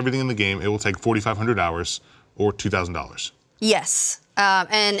unlock everything in the game. It will take 4,500 hours or $2,000. Yes,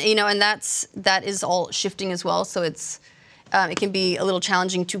 and that is all shifting as well. So it can be a little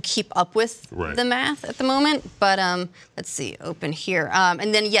challenging to keep up with the math at the moment. But let's see, open here.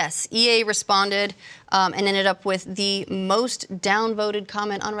 And then, yes, EA responded and ended up with the most downvoted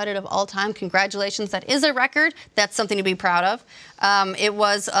comment on Reddit of all time. Congratulations, that is a record. That's something to be proud of. It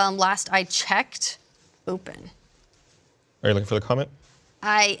was, last I checked, open. Are you looking for the comment?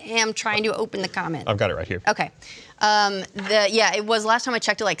 I am trying to open the comment. I've got it right here. Okay. It was, last time I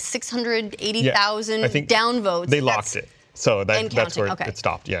checked it, like 680,000 downvotes. They locked it. So that's where it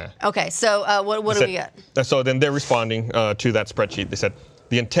stopped, yeah. Okay, so what do we get? So then they're responding to that spreadsheet. They said,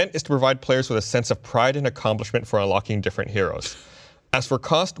 the intent is to provide players with a sense of pride and accomplishment for unlocking different heroes. As for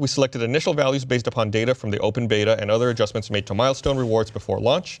cost, we selected initial values based upon data from the open beta and other adjustments made to milestone rewards before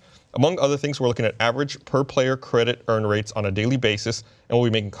launch. Among other things, we're looking at average per player credit earn rates on a daily basis, and we'll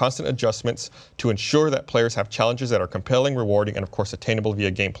be making constant adjustments to ensure that players have challenges that are compelling, rewarding, and of course attainable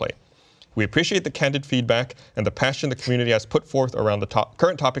via gameplay. We appreciate the candid feedback and the passion the community has put forth around the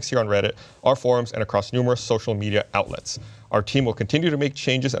current topics here on Reddit, our forums, and across numerous social media outlets. Our team will continue to make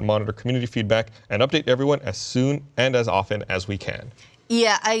changes and monitor community feedback and update everyone as soon and as often as we can.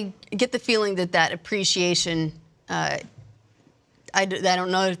 Yeah, I get the feeling that appreciation, I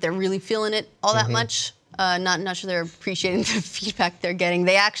don't know if they're really feeling it all that much. Not sure they're appreciating the feedback they're getting.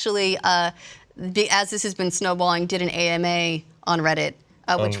 They actually, as this has been snowballing, did an AMA on Reddit,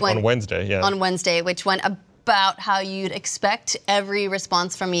 which went on Wednesday. Yeah. On Wednesday, which went about how you'd expect. Every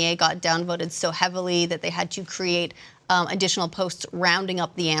response from EA got downvoted so heavily that they had to create additional posts rounding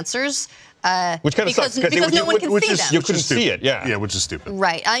up the answers. Which kind of sucks because no one can see them. You couldn't see it, yeah. Yeah, which is stupid.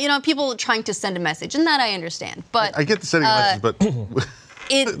 Right. People trying to send a message, and that I understand. But I get the sending a message, but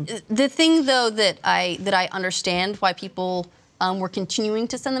the thing though that I understand why people were continuing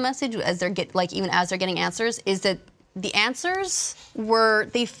to send the message as even as they're getting answers is that the answers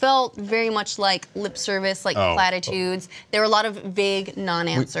they felt very much like lip service, like platitudes. There were a lot of vague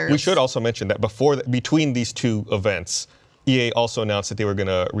non-answers. We should also mention that between these two events, EA also announced that they were going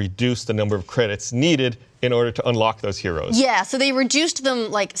to reduce the number of credits needed in order to unlock those heroes. Yeah, so they reduced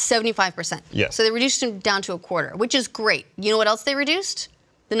them like 75%. Yes. So they reduced them down to a quarter, which is great. You know what else they reduced?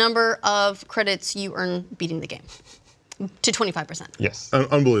 The number of credits you earn beating the game to 25%. Yes.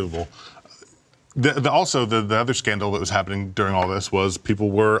 Unbelievable. Also, the other scandal that was happening during all this was people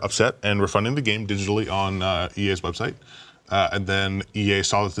were upset and refunding the game digitally on EA's website. And then EA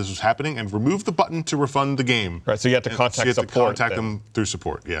saw that this was happening and removed the button to refund the game. Right, so you have to contact so you have support. to contact them through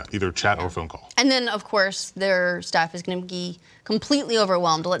support, yeah, either chat or phone call. And then, of course, their staff is going to be completely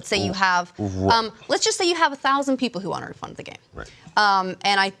overwhelmed. Let's say you have, let's just say you have 1,000 people who want to refund the game. Right. And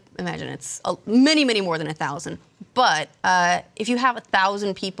I imagine it's many, many more than 1,000. But if you have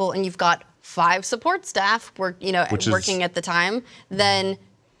 1,000 people and you've got 5 support staff working at the time, then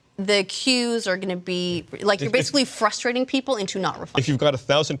the queues are going to be like you're basically frustrating people into not refunding. If you've got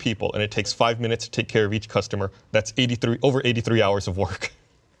 1,000 people and it takes 5 minutes to take care of each customer, that's over 83 hours of work.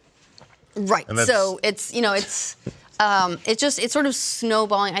 Right. So it's sort of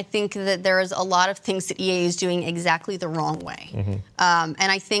snowballing. I think that there is a lot of things that EA is doing exactly the wrong way, and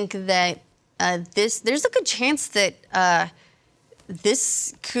I think that there's a good chance that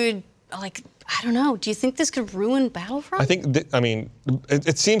this could I don't know. Do you think this could ruin Battlefront? I think,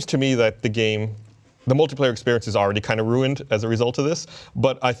 it seems to me that the multiplayer experience is already kind of ruined as a result of this.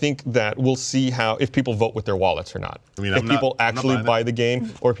 But I think that we'll see if people vote with their wallets or not. If people actually buy the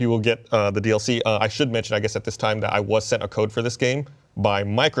game or if people get the DLC. I should mention, I guess, at this time that I was sent a code for this game by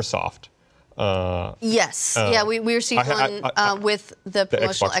Microsoft. Yes. We received one with the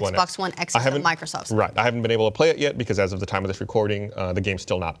promotional Xbox One X from Microsoft. Right. I haven't been able to play it yet because as of the time of this recording, the game's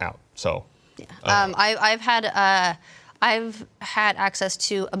still not out. So. Yeah. I've had access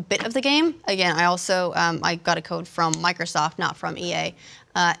to a bit of the game. Again, I also I got a code from Microsoft, not from EA,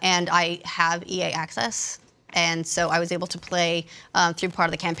 and I have EA access, and so I was able to play through part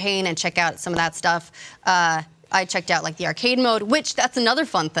of the campaign and check out some of that stuff. I checked out the arcade mode, which that's another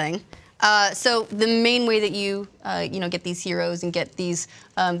fun thing. So the main way that you get these heroes and get these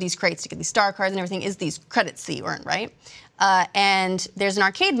crates to get these star cards and everything is these credits that you earn, right? And there's an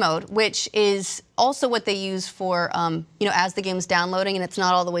arcade mode, which is also what they use for, as the game's downloading and it's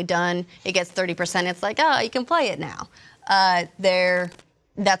not all the way done, it gets 30%. It's like, you can play it now.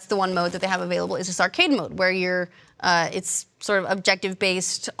 That's the one mode that they have available is this arcade mode where it's sort of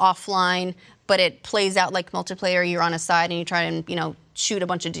objective-based, offline, but it plays out like multiplayer. You're on a side and you try and, shoot a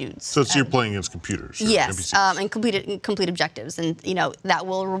bunch of dudes. So you're playing against computers. Yes, and complete objectives, and that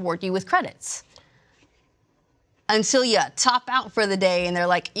will reward you with credits. Until you top out for the day, and they're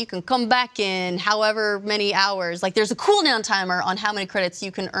like, you can come back in however many hours. There's a cooldown timer on how many credits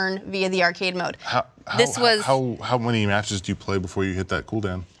you can earn via the arcade mode. How many matches do you play before you hit that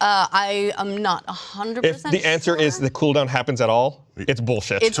cooldown? I am not 100% If the answer is the cooldown happens at all, it's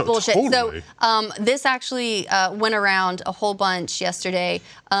bullshit. It's bullshit. Totally. So this actually went around a whole bunch yesterday.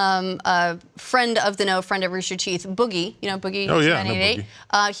 A friend of the know, friend of Rooster Teeth, Boogie, Boogie. Oh yeah, I know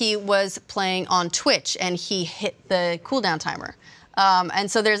Boogie. He was playing on Twitch and he hit the cooldown timer.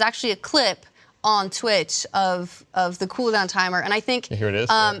 And so there's actually a clip on Twitch of the cooldown timer, and I think here it is.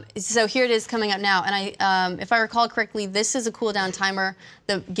 So here it is coming up now, and I, if I recall correctly, this is a cooldown timer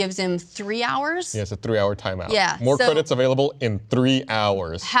that gives him 3 hours. Yeah, it's a 3-hour timeout. Yeah, more credits available in 3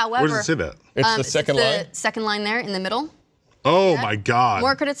 hours. However, where does it say that? It's the second line. The second line there in the middle. Oh my God!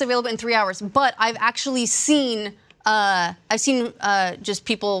 More credits available in 3 hours, but I've actually seen. Just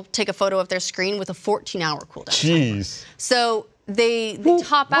people take a photo of their screen with a 14-hour cooldown. Jeez. So they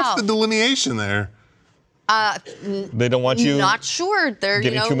top out. What's the delineation there? They don't want you. Not sure. They're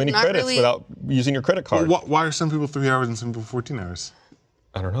getting too many credits without using your credit card. Why are some people 3 hours and some people 14 hours?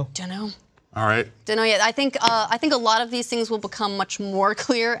 I don't know. Don't know. All right. Don't know yet. I think a lot of these things will become much more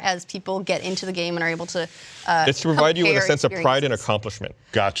clear as people get into the game and are able to. It's to provide you with a sense of pride and experiences. accomplishment.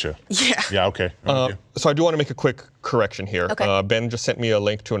 Gotcha. Yeah. Yeah. Okay. So I do want to make a quick correction here. Okay. Ben just sent me a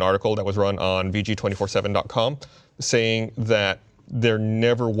link to an article that was run on VG247.com saying that there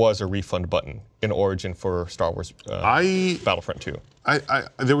never was a refund button in Origin for Star Wars Battlefront 2.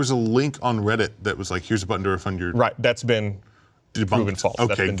 There was a link on Reddit that was like, here's a button to refund your. Right, that's been proven false.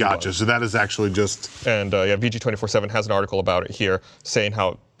 That's Okay, been gotcha. debunked. So that is actually just. And yeah, VG247 has an article about it here saying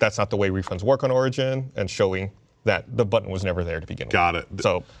how that's not the way refunds work on Origin and showing that the button was never there to begin with. Got it.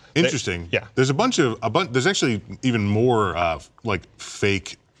 So interesting. yeah. There's there's actually even more like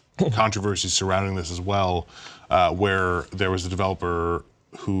fake controversies surrounding this as well, where there was a developer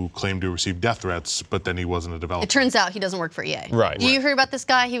who claimed to receive death threats, but then he wasn't a developer. It turns out he doesn't work for EA. Right. You heard about this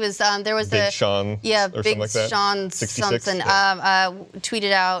guy? He was there was Big Sean yeah, or Big something like that? Sean 66? something Yeah.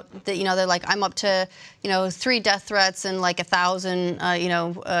 tweeted out that they're like, I'm up to 3 death threats and like 1,000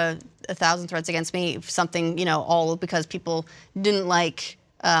 1,000 threats against me, something all because people didn't like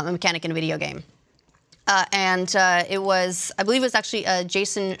a mechanic in a video game. And it was, I believe it was actually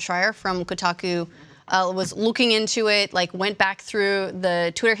Jason Schreier from Kotaku was looking into it, went back through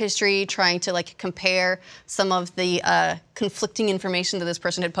the Twitter history, trying to compare some of the conflicting information that this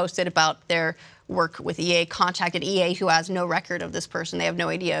person had posted about their work with EA, contacted EA, who has no record of this person. They have no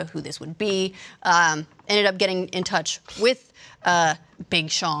idea who this would be. Ended up getting in touch with Big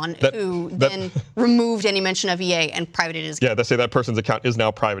Sean, who then removed any mention of EA and privated his. Yeah, they say that person's account is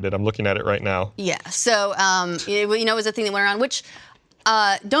now privated. I'm looking at it right now. Yeah, so it was a thing that went around, which,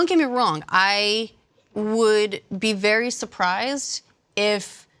 don't get me wrong, I would be very surprised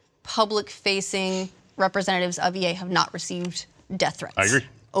if public-facing representatives of EA have not received death threats. I agree.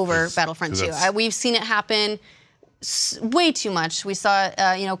 Over Battlefront 2. We've seen it happen way too much. We saw,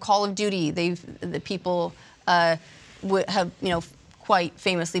 Call of Duty. The people have, quite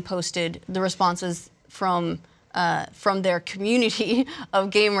famously posted the responses from their community of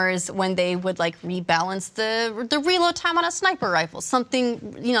gamers when they would rebalance the reload time on a sniper rifle,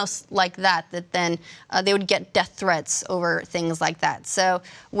 something like that. That then they would get death threats over things like that. So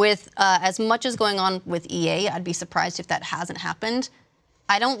with as much as going on with EA, I'd be surprised if that hasn't happened.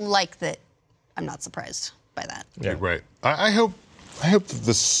 I don't like that. I'm not surprised by that. Yeah, right. I hope that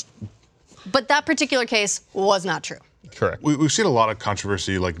this. But that particular case was not true. Correct. We've seen a lot of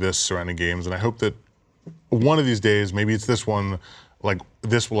controversy like this surrounding games, and I hope that one of these days, maybe it's this one,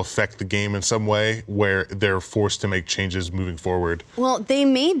 this will affect the game in some way where they're forced to make changes moving forward. Well, they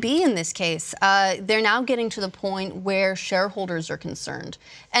may be in this case. They're now getting to the point where shareholders are concerned.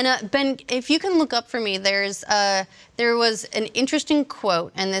 And Ben, if you can look up for me, there was an interesting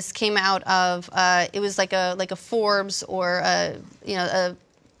quote, and this came out of it was like a Forbes or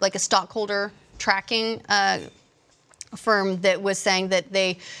like a stockholder tracking firm that was saying that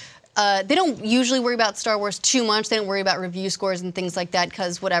they don't usually worry about Star Wars too much. They don't worry about review scores and things like that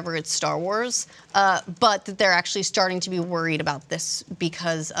because whatever, it's Star Wars. But that they're actually starting to be worried about this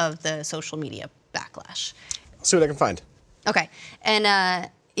because of the social media backlash. I'll see what I can find. Okay. And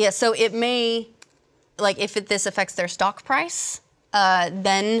so it may, if this affects their stock price,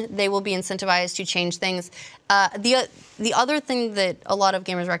 then they will be incentivized to change things. The other thing that a lot of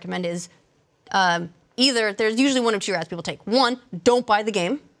gamers recommend is either, there's usually one of two routes people take. One, don't buy the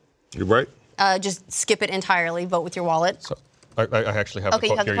game. You're right. Just skip it entirely. Vote with your wallet. So I actually have the quote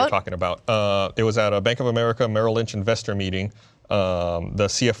here quote? you're talking about. It was at a Bank of America Merrill Lynch investor meeting.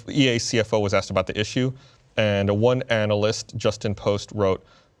 The EA CFO was asked about the issue, and one analyst, Justin Post, wrote,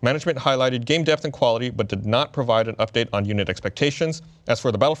 "Management highlighted game depth and quality, but did not provide an update on unit expectations. As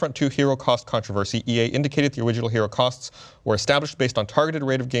for the Battlefront 2 hero cost controversy, EA indicated the original hero costs were established based on targeted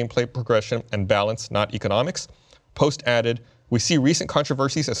rate of gameplay progression and balance, not economics." Post added, "We see recent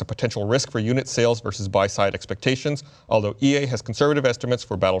controversies as a potential risk for unit sales versus buy-side expectations, although EA has conservative estimates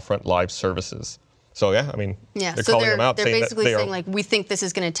for Battlefront Live services." So yeah, I mean, Yeah, they're so calling them out. they're saying basically that they saying we think this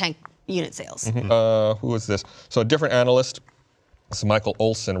is going to tank unit sales. Who is this? So a different analyst, this is Michael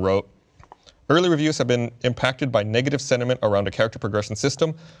Olson, wrote, "Early reviews have been impacted by negative sentiment around a character progression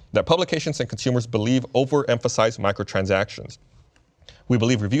system that publications and consumers believe overemphasize microtransactions. We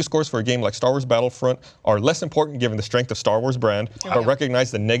believe review scores for a game like Star Wars Battlefront are less important given the strength of Star Wars brand, but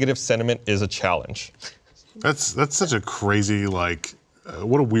recognize the negative sentiment is a challenge." That's such a crazy,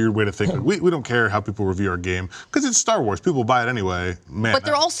 what a weird way to think. We don't care how people review our game because it's Star Wars. People buy it anyway. Man, But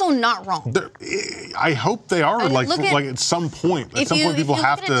they're also not wrong. I hope they are. mean, look at- At some point. At If some you point, people look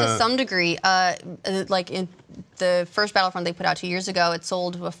have at it to some degree, in the first Battlefront they put out 2 years ago, it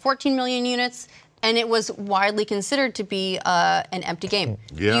sold 14 million units, and it was widely considered to be an empty game.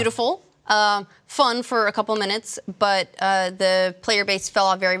 Yeah. Beautiful, fun for a couple minutes, but the player base fell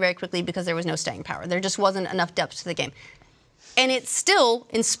off very, very quickly because there was no staying power. There just wasn't enough depth to the game. And it still,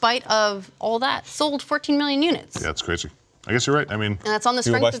 in spite of all that, sold 14 million units. Yeah, it's crazy. I guess you're right. I mean, and that's on the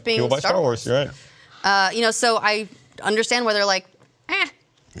strength of being people buy Star Wars. You're right. So I understand why they're like,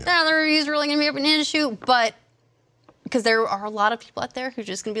 the reviews are really going to be up an issue, but because there are a lot of people out there who are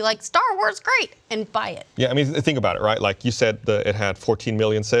just going to be like, Star Wars, great, and buy it. Yeah, I mean, think about it, right? Like you said, it had 14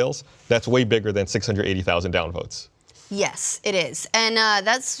 million sales. That's way bigger than 680,000 downvotes. Yes, it is. And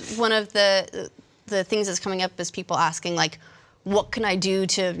that's one of the things that's coming up is people asking, like, what can I do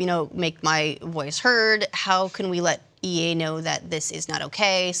to, make my voice heard? How can we let EA know that this is not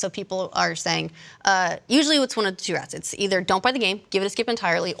okay? So people are saying, usually it's one of the two routes. It's either don't buy the game, give it a skip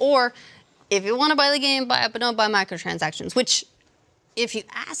entirely, or if you want to buy the game, buy it, but don't buy microtransactions, which, if you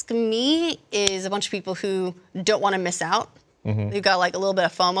ask me, is a bunch of people who don't want to miss out. They've got like a little bit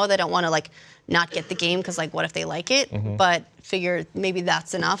of FOMO. They don't want to like not get the game because like what if they like it? But figure maybe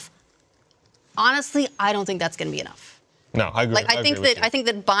that's enough. Honestly, I don't think that's going to be enough. No, I agree. I think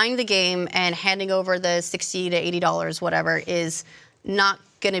that buying the game and handing over the $60 to $80, whatever, is not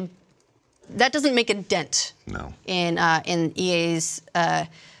going to. That doesn't make a dent. No. In EA's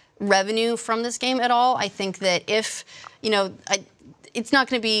revenue from this game at all. I think that if it's not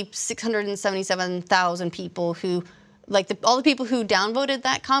going to be 677,000 people who, like all the people who downvoted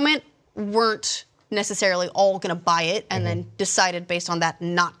that comment weren't necessarily all going to buy it and then decided based on that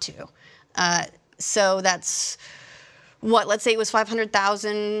not to. So that's. Let's say it was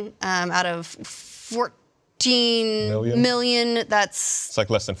 500,000 out of 14 million. It's like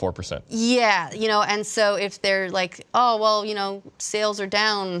less than 4%. Yeah, and so if they're like, oh, well, sales are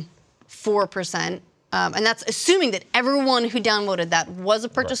down 4%, and that's assuming that everyone who downvoted that was a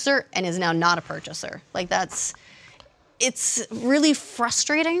purchaser and is now not a purchaser. Like it's really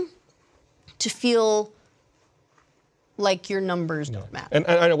frustrating to feel like your numbers don't matter. And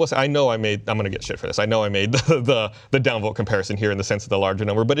I will say, I'm going to get shit for this. I know I made the downvote comparison here in the sense of the larger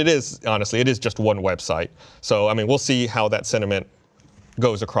number, but it is just one website. So, I mean, we'll see how that sentiment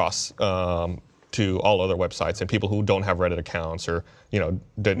goes across to all other websites and people who don't have Reddit accounts or,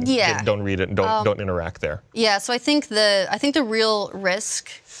 don't read it and don't interact there. Yeah, so I think the real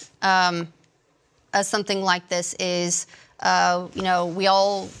risk as something like this is, we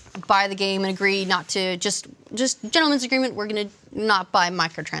all buy the game and agree not to just gentleman's agreement. We're going to not buy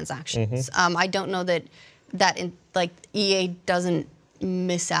microtransactions. I don't know that EA doesn't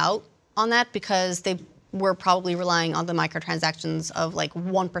miss out on that because they were probably relying on the microtransactions of like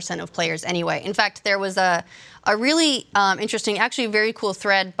 1% of players anyway. In fact, there was a really interesting, actually very cool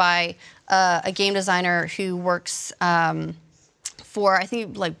thread by a game designer who works for, I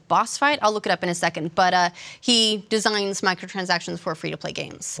think, like Boss Fight. I'll look it up in a second. But he designs microtransactions for free-to-play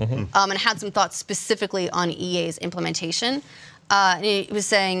games and had some thoughts specifically on EA's implementation. And he was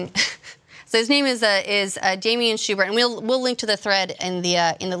saying, so his name is Damian Schubert, and we'll link to the thread in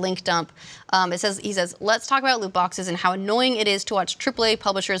the link dump. He says, let's talk about loot boxes and how annoying it is to watch AAA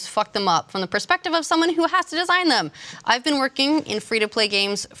publishers fuck them up from the perspective of someone who has to design them. I've been working in free-to-play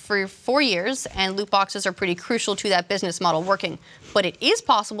games for 4 years, and loot boxes are pretty crucial to that business model working. But it is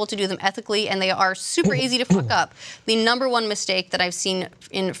possible to do them ethically, and they are super easy to fuck up. The number one mistake that I've seen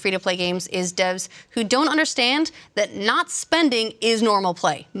in free-to-play games is devs who don't understand that not spending is normal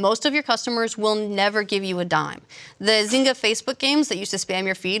play. Most of your customers will never give you a dime. The Zynga Facebook games that used to spam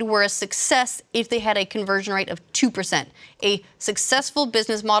your feed were a success if they had a conversion rate of 2%. A successful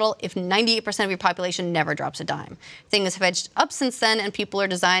business model if 98% of your population never drops a dime. Things have edged up since then, and people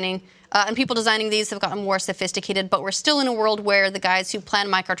designing these have gotten more sophisticated, but we're still in a world where the guys who plan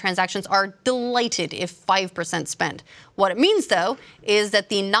microtransactions are delighted if 5% spend. What it means, though, is that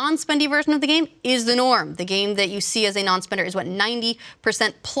the non-spendy version of the game is the norm. The game that you see as a non-spender is what 90%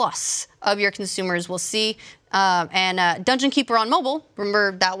 plus of your consumers will see. And Dungeon Keeper on mobile,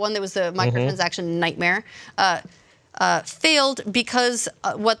 remember that one that was the microtransaction nightmare, failed because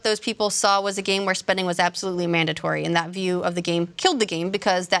what those people saw was a game where spending was absolutely mandatory, and that view of the game killed the game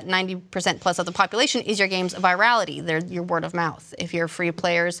because that 90% plus of the population is your game's virality. They're your word of mouth. If you're free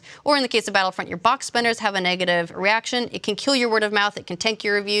players, or in the case of Battlefront, your box spenders have a negative reaction, it can kill your word of mouth, it can tank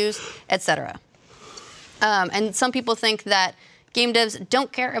your reviews, etc. And some people think that game devs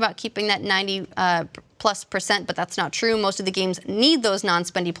don't care about keeping that 90+%, but that's not true. Most of the games need those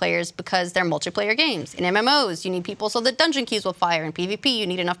non-spendy players because they're multiplayer games. In MMOs, you need people so that dungeon keys will fire. In PvP, you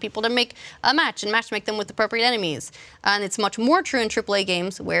need enough people to make a match and matchmake them with appropriate enemies. And it's much more true in AAA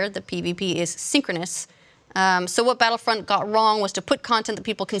games where the PvP is synchronous So what Battlefront got wrong was to put content that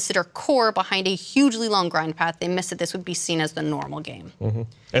people consider core behind a hugely long grind path. They missed that this would be seen as the normal game.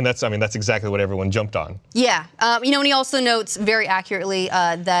 And that's exactly what everyone jumped on. Yeah. And he also notes very accurately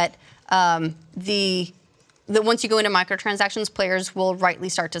that that once you go into microtransactions, players will rightly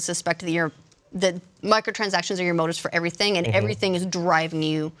start to suspect that microtransactions are your motives for everything, and everything is driving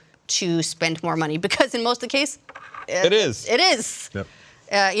you to spend more money. Because in most of the case, it is. It is. Yep.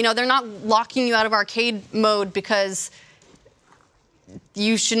 They're not locking you out of arcade mode because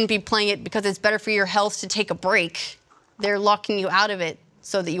you shouldn't be playing it because it's better for your health to take a break. They're locking you out of it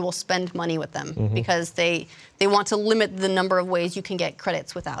so that you will spend money with them because they want to limit the number of ways you can get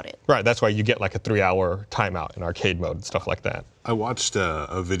credits without it. Right, that's why you get like a 3-hour timeout in arcade mode and stuff like that. I watched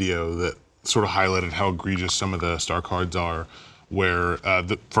a video that sort of highlighted how egregious some of the star cards are, where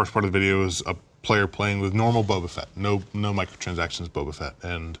the first part of the video is a player playing with normal Boba Fett, no microtransactions Boba Fett,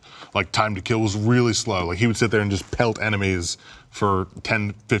 and like time to kill was really slow. Like he would sit there and just pelt enemies for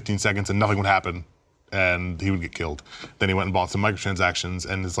 10, 15 seconds and nothing would happen, and he would get killed. Then he went and bought some microtransactions,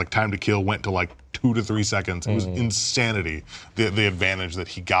 and his like time to kill went to like 2 to 3 seconds. It was insanity, the advantage that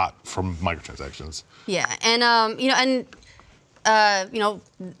he got from microtransactions. Yeah, and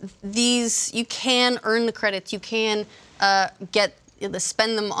these you can earn the credits, you can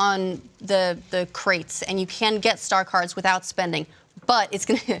spend them on the crates, and you can get star cards without spending, but it's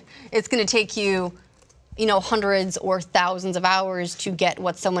gonna take you, hundreds or thousands of hours to get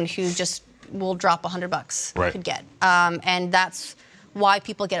what someone who just will drop $100 could get, and that's why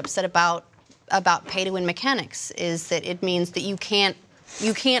people get upset about pay-to-win mechanics. Is that it means that you can't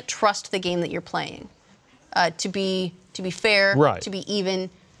trust the game that you're playing to be fair, right, to be even,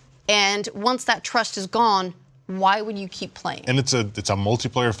 and once that trust is gone, why would you keep playing? And it's a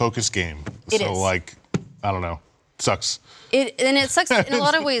multiplayer focused game. It is. Like, I don't know, sucks. It sucks in a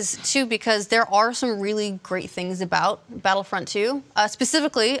lot of ways too, because there are some really great things about Battlefront II.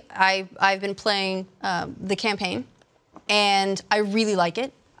 Specifically, I've been playing the campaign, and I really like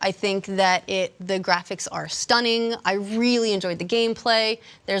it. I think that the graphics are stunning. I really enjoyed the gameplay.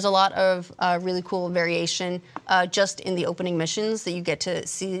 There's a lot of really cool variation just in the opening missions that you get to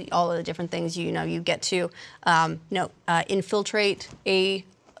see all of the different things. You get to infiltrate a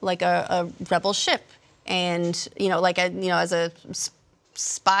rebel ship, and as a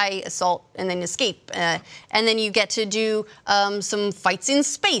spy assault and then escape, and then you get to do some fights in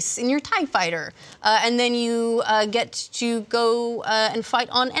space in your TIE fighter, and then you get to go and fight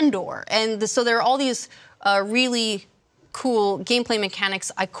on Endor, and so there are all these really cool gameplay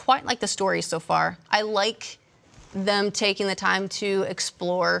mechanics. I quite like the story so far. I like them taking the time to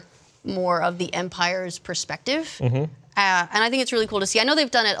explore more of the Empire's perspective. And I think it's really cool to see. I know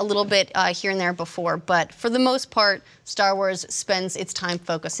they've done it a little bit here and there before, but for the most part, Star Wars spends its time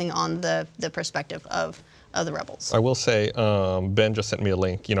focusing on the perspective of the rebels. I will say, Ben just sent me a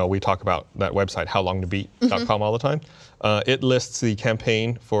link. We talk about that website, howlongtobeat.com, all the time. It lists the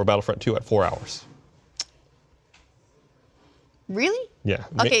campaign for Battlefront II at 4 hours. Really? Yeah.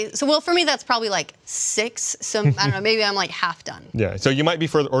 Okay, so for me that's probably like 6. So I don't know, maybe I'm like half done. Yeah. So you might be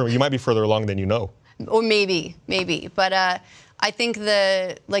further along than you know. Or maybe. But I think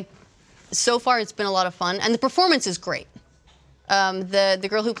so far it's been a lot of fun, and the performance is great. The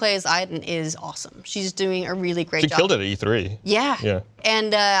girl who plays Iden is awesome. She's doing a really great job. She killed it at E3. Yeah. Yeah.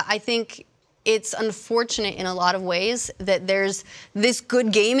 And I think it's unfortunate in a lot of ways that there's this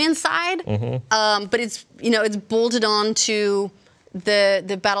good game inside, but it's bolted on to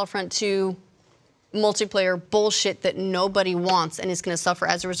the Battlefront 2 multiplayer bullshit that nobody wants and is going to suffer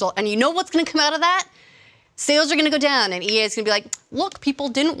as a result. And you know what's going to come out of that? Sales are going to go down, and EA is going to be like, look, people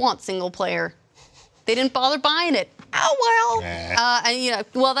didn't want single player. They didn't bother buying it. Oh,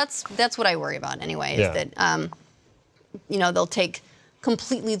 well. That's what I worry about anyway, is that, they'll take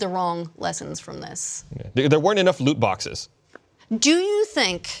completely the wrong lessons from this. Yeah. There weren't enough loot boxes. Do you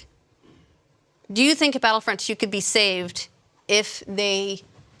think Battlefront 2 could be saved if they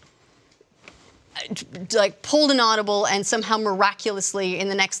pulled an audible and somehow miraculously in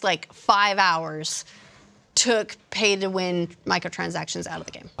the next 5 hours took pay-to-win microtransactions out of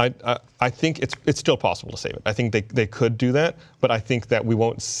the game? I think it's still possible to save it. I think they could do that, but I think that we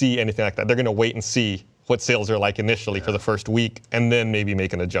won't see anything like that. They're going to wait and see what sales are like initially for the first week, and then maybe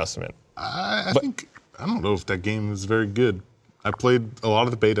make an adjustment. I don't know if that game is very good. I played a lot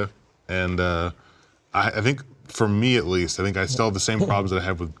of the beta, and I think, for me at least, I think I still have the same problems that I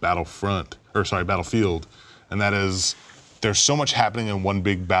have with Battlefield, and that is there's so much happening in one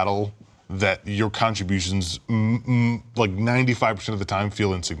big battle that your contributions, 95% of the time,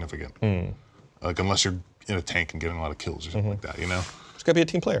 feel insignificant. Unless you're in a tank and getting a lot of kills or something like that, It's got to be a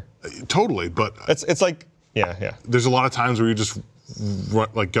team player. Totally, but it's like Yeah. There's a lot of times where you just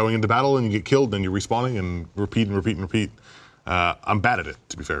like going into battle and you get killed, then you're respawning and repeat and repeat and repeat. I'm bad at it,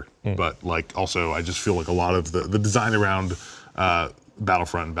 to be fair, but like also I just feel like a lot of the design around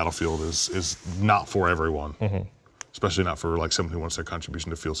Battlefront and Battlefield is not for everyone, especially not for like someone who wants their contribution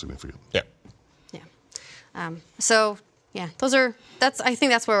to feel significant. Yeah. So yeah, I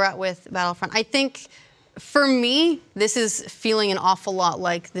think that's where we're at with Battlefront. I think for me, this is feeling an awful lot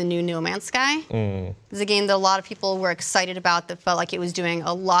like the new No Man's Sky. It's a game that a lot of people were excited about that felt like it was doing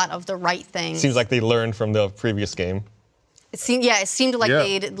a lot of the right things. Seems like they learned from the previous game. It seemed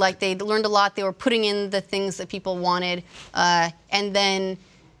like they'd learned a lot. They were putting in the things that people wanted, and then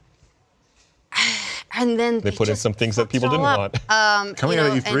they put in some things that people didn't want. Coming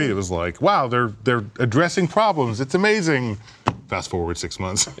out of E3, it was like, wow, they're addressing problems. It's amazing. Fast forward 6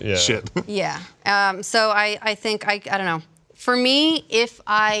 months. Yeah. Shit. Yeah. So I think I don't know. For me, if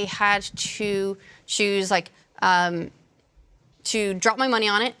I had to choose, like, to drop my money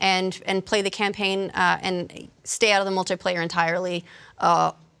on it and play the campaign and stay out of the multiplayer entirely,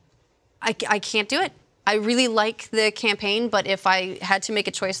 I can't do it. I really like the campaign, but if I had to make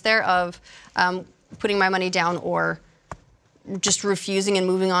a choice there of putting my money down or just refusing and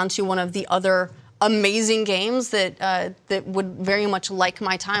moving on to one of the other amazing games that that would very much like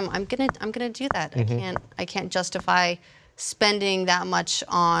my time, I'm gonna do that. I can't justify spending that much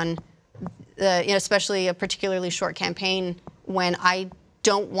on especially a particularly short campaign when I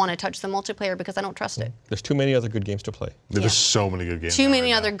don't want to touch the multiplayer because I don't trust it. There's too many other good games to play. There's so many good games. Too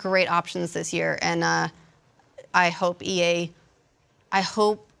many other great options this year, and I hope EA.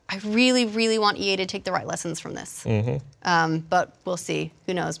 I really, really want EA to take the right lessons from this. But we'll see.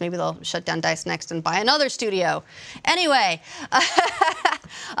 Who knows? Maybe they'll shut down DICE next and buy another studio. Anyway,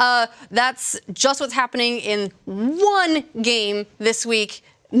 that's just what's happening in one game this week.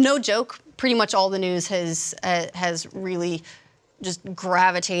 No joke. Pretty much all the news has really just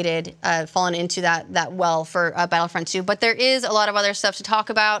gravitated, fallen into that well for Battlefront 2. But there is a lot of other stuff to talk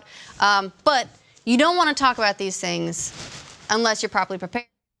about. But you don't want to talk about these things unless you're properly prepared.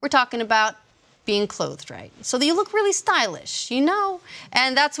 We're talking about being clothed right, so that you look really stylish,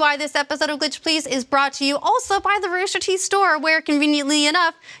 And that's why this episode of Glitch Please is brought to you also by the Rooster Teeth store, where conveniently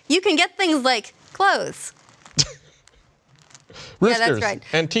enough, you can get things like clothes. Roosters, yeah, that's right.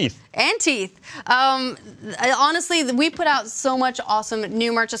 And teeth. And teeth. Honestly, we put out so much awesome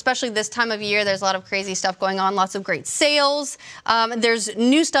new merch, especially this time of year. There's a lot of crazy stuff going on, lots of great sales. There's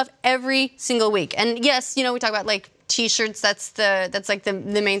new stuff every single week. And yes, we talk about like T-shirts. That's like the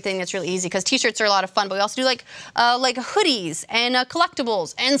main thing that's really easy, because T-shirts are a lot of fun. But we also do like hoodies and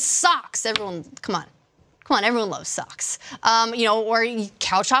collectibles and socks. Everyone, come on, everyone loves socks. Or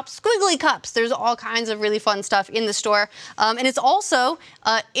Couch Hop squiggly cups. There's all kinds of really fun stuff in the store. And it's also,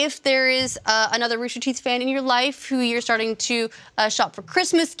 if there is another Rooster Teeth fan in your life who you're starting to shop for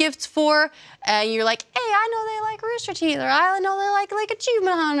Christmas gifts for, and you're like, hey, I know they like Rooster Teeth, or I know they like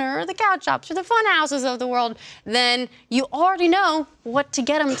Achievement Hunter, or the Couch Hops, or the Fun Houses of the world, then you already know what to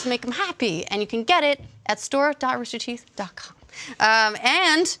get them to make them happy. And you can get it at store.roosterteeth.com.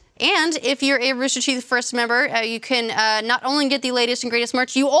 And if you're a Rooster Teeth First member, you can not only get the latest and greatest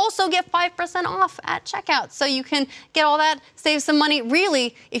merch, you also get 5% off at checkout. So you can get all that, save some money.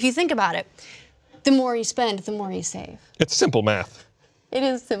 Really, if you think about it, the more you spend, the more you save. It's simple math. It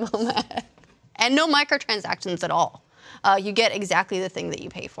is simple math. And no microtransactions at all. You get exactly the thing that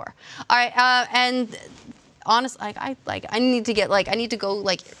you pay for. All right, and honestly, I need to go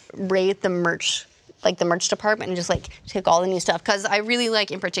raid the merch. Like the merch department, and just take all the new stuff, because I really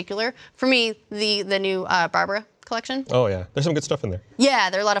like, in particular, for me, the new Barbara collection. Oh yeah, there's some good stuff in there. Yeah,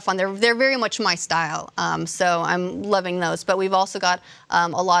 they're a lot of fun. They're very much my style, so I'm loving those. But we've also got a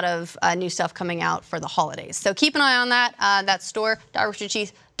lot of new stuff coming out for the holidays. So keep an eye on that. That's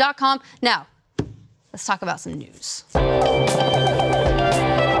store.roosterteeth.com. Now, let's talk about some news.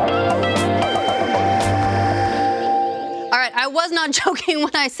 All right, I was not joking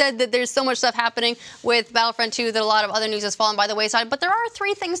when I said that there's so much stuff happening with Battlefront 2 that a lot of other news has fallen by the wayside, but there are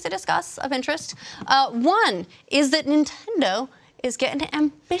 3 things to discuss of interest. One is that Nintendo is getting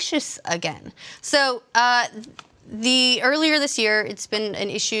ambitious again. So earlier this year, it's been an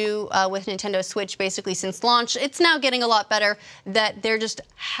issue with Nintendo Switch basically since launch. It's now getting a lot better, that there just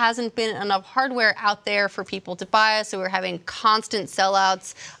hasn't been enough hardware out there for people to buy, so we're having constant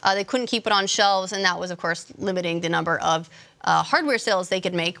sellouts. They couldn't keep it on shelves, and that was, of course, limiting the number of hardware sales they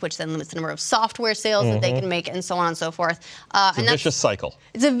could make, which then limits the number of software sales that they can make, and so on and so forth. It's a vicious cycle.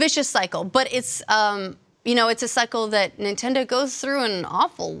 It's a vicious cycle, but it's it's a cycle that Nintendo goes through an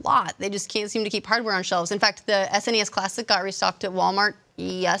awful lot. They just can't seem to keep hardware on shelves. In fact, the SNES Classic got restocked at Walmart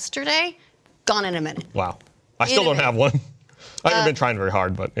yesterday. Gone in a minute. Wow. I still don't have one. I haven't been trying very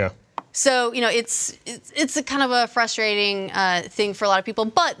hard, but yeah. So, it's a kind of a frustrating thing for a lot of people,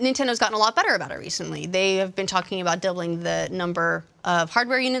 but Nintendo's gotten a lot better about it recently. They have been talking about doubling the number of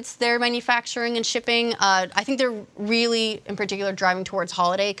hardware units they're manufacturing and shipping. I think they're really, in particular, driving towards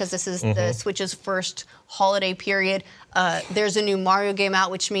holiday, because this is the Switch's first holiday period. There's a new Mario game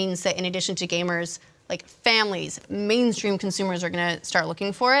out, which means that in addition to gamers, like families, mainstream consumers are going to start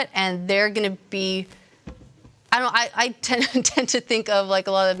looking for it, and they're going to be... I tend to think of like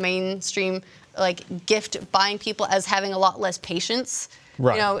a lot of mainstream like gift buying people as having a lot less patience.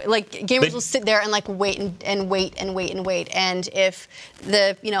 Right. Like gamers will sit there and like wait and wait and wait and wait. And if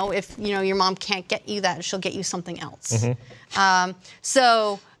your mom can't get you that, she'll get you something else.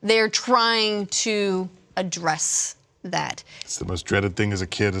 So they're trying to address that. It's the most dreaded thing as a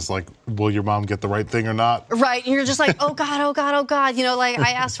kid is like, will your mom get the right thing or not? Right. And you're just like, oh God, oh God, oh God. Like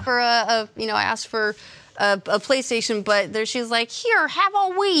I asked for a PlayStation, but she's like, here, have a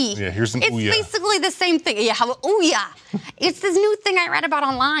Wii. Yeah, here's an It's Ouya. basically the same thing. Yeah, have a Ouya. It's this new thing I read about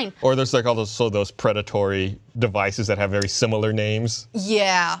online. Or there's like all those predatory devices that have very similar names.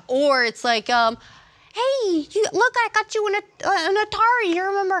 Yeah, or it's like, hey, look, I got you an Atari. You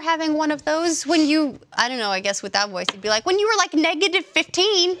remember having one of those when you, I don't know, I guess with that voice, it'd be like, when you were like negative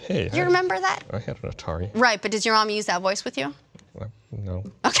 15. Hey, you remember that? I had an Atari. Right, but does your mom use that voice with you? No.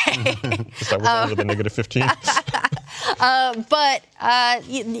 Okay. Just I was under the negative 15. But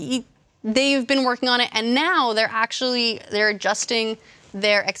they've been working on it, and now they're adjusting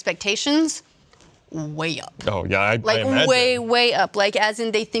their expectations way up. Oh yeah, I Like imagine. way up. Like as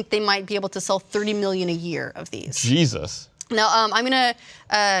in they think they might be able to sell 30 million a year of these. Jesus. Now I'm gonna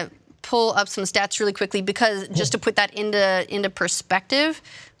pull up some stats really quickly, because just to put that into perspective.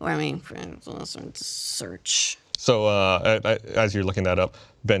 Search. So as you're looking that up,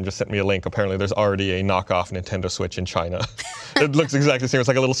 Ben just sent me a link. Apparently there's already a knockoff Nintendo Switch in China. It looks exactly the same. It's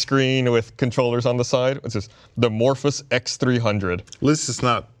like a little screen with controllers on the side. It's just the Morphous X300. At least it's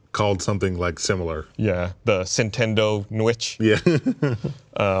not called something like similar. Yeah, the Nintendo Nwitch. Yeah.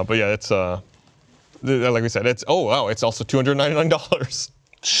 But yeah, it's like we said, it's it's also $299.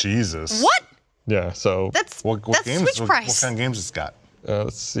 Jesus. What? Yeah, so That's What games? Switch What price. kind of games it's got?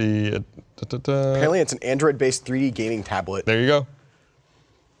 let's see. Apparently, it's an Android-based 3D gaming tablet. There you go.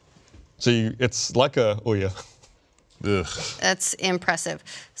 So it's like a Ouya. Ugh. That's impressive.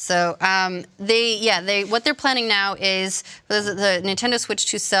 So what they're planning now is for the Nintendo Switch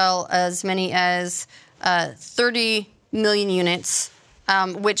to sell as many as 30 million units,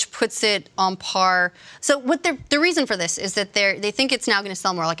 which puts it on par. So the reason for this is that they think it's now going to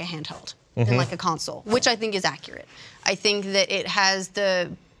sell more like a handheld than like a console, which I think is accurate. I think that it has the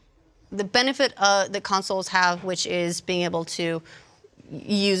benefit that consoles have, which is being able to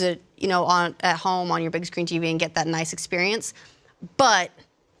use it, at home on your big screen TV and get that nice experience. But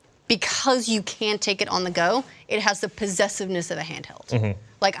because you can take it on the go, it has the possessiveness of a handheld.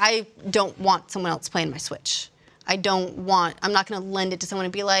 Like I don't want someone else playing my Switch. I'm not going to lend it to someone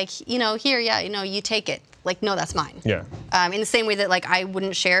and be like, here, you take it. Like, no, that's mine. Yeah. In the same way that like I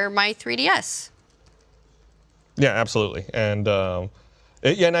wouldn't share my 3DS. Yeah, absolutely. And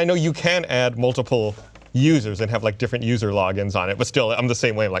and I know you can add multiple users and have like different user logins on it, but still, I'm the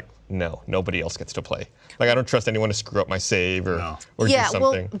same way. I'm like, no, nobody else gets to play. Like, I don't trust anyone to screw up my save or do something.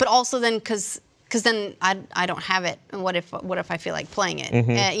 Well, but also then because then I don't have it. And what if I feel like playing it?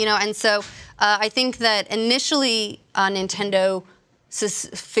 And so I think that initially Nintendo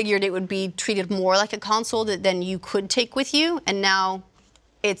figured it would be treated more like a console that then you could take with you, and now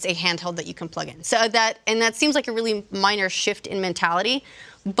it's a handheld that you can plug in. So that seems like a really minor shift in mentality,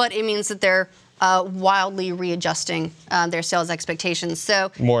 but it means that they're wildly readjusting their sales expectations.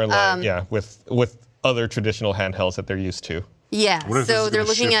 So more in line, with other traditional handhelds that they're used to. Yeah, What if this so is they're gonna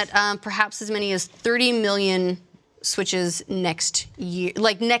looking shift? at perhaps as many as 30 million Switches next year,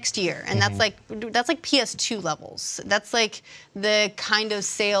 and that's like PS2 levels. That's like the kind of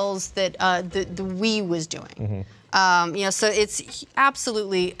sales that the Wii was doing. So it's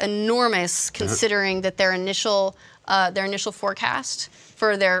absolutely enormous considering that their initial forecast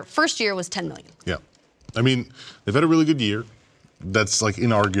for their first year was 10 million. Yeah. I mean, they've had a really good year. That's like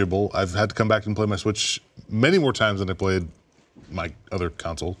inarguable. I've had to come back and play my Switch many more times than I played my other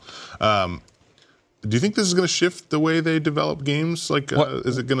console. Do you think this is going to shift the way they develop games? Like,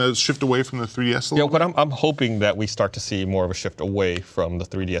 is it going to shift away from the 3DS a little bit? But I'm hoping that we start to see more of a shift away from the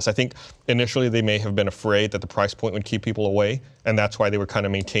 3DS. I think initially they may have been afraid that the price point would keep people away, and that's why they were kind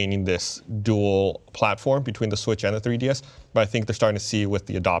of maintaining this dual platform between the Switch and the 3DS. But I think they're starting to see with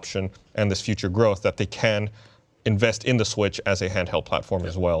the adoption and this future growth that they can invest in the Switch as a handheld platform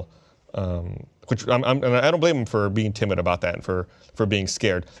as well. Which and I don't blame them for being timid about that and for being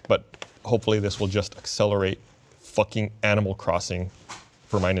scared. But hopefully this will just accelerate fucking Animal Crossing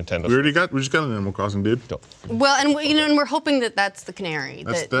for my Nintendo. We just got an Animal Crossing, dude. Well, and and we're hoping that that's the canary.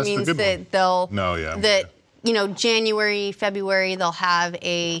 That's that means the good that one. they'll No, yeah. that January, February they'll have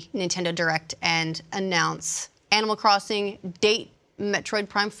a Nintendo Direct and announce Animal Crossing, date Metroid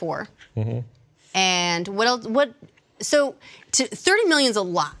Prime 4. And what else? So 30 million's a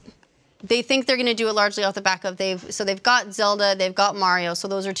lot. They think they're going to do it largely off the back of they've got Zelda, they've got Mario, so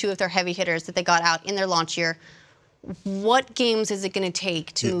those are two of their heavy hitters that they got out in their launch year. What games is it going to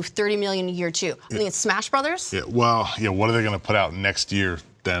take to move 30 million a year to? I think it's Smash Brothers. Yeah. Well, what are they going to put out next year?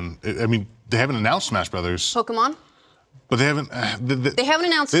 Then I mean, they haven't announced Smash Brothers, Pokemon. but they haven't. They haven't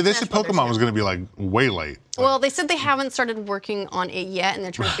announced. They Smash said Brothers Pokemon yet. was going to be like way late. Well, they said they haven't started working on it yet, and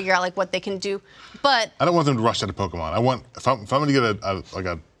they're trying to figure out like what they can do. But I don't want them to rush out of Pokemon. I want if I'm going to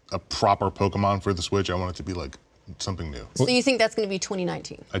get a proper Pokemon for the Switch, I want it to be like something new. so you think that's going to be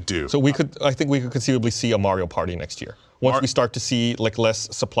 2019? I do. So I think we could conceivably see a Mario Party next year. Once we start to see like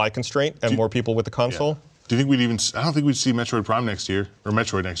less supply constraint and more people with the console. Do you think we'd even? I don't think we'd see Metroid Prime next year or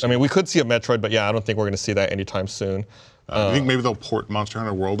Metroid next year. I mean, we could see a Metroid, but yeah, I don't think we're going to see that anytime soon. You think maybe they'll port Monster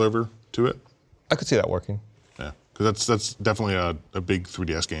Hunter World over to it? I could see that working. Yeah, because that's definitely a big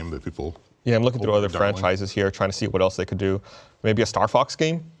 3DS game that people. Yeah, I'm looking through other darling. franchises here, trying to see what else they could do. Maybe a Star Fox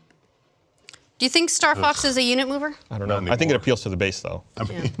game? Do you think Star Fox is a unit mover? I don't know. Not I think it anymore. appeals to the base, though. I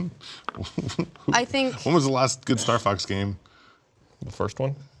mean, I think when was the last good Star Fox game? The first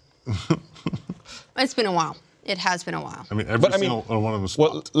one? it's been a while. It has been a while. I mean, every But, I mean, single one of them was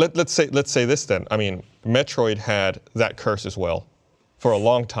Well, let's say this then. I mean, Metroid had that curse as well for a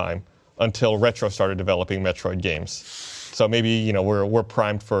long time until Retro started developing Metroid games. So maybe we're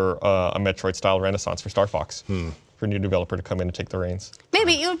primed for a Metroid-style renaissance for Star Fox, for a new developer to come in and take the reins.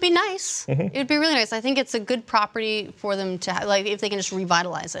 Maybe it would be nice. It would be really nice. I think it's a good property for them to have, like if they can just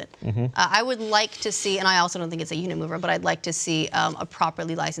revitalize it. I would like to see, and I also don't think it's a unit mover, but I'd like to see a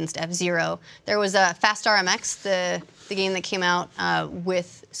properly licensed F-Zero. There was a Fast RMX, the game that came out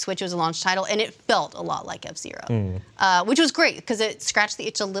with Switch as a launch title, and it felt a lot like F-Zero, which was great because it scratched the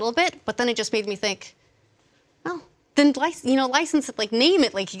itch a little bit, but then it just made me think, oh. Then license it, like name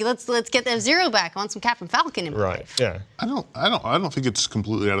it, like let's get the F-Zero back. I want some Captain Falcon in my Right. life. Yeah. I don't think it's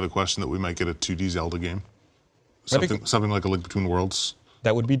completely out of the question that we might get a 2D Zelda game. Something like a Link Between Worlds.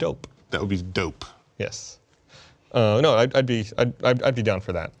 That would be dope. That would be dope. Yes. No, I'd be down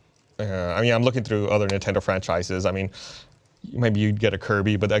for that. I mean, I'm looking through other Nintendo franchises. I mean, maybe you'd get a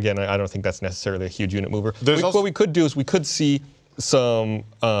Kirby, but again, I don't think that's necessarily a huge unit mover. What we could do is we could see some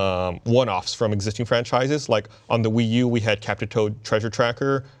one-offs from existing franchises. Like on the Wii U, we had Captain Toad Treasure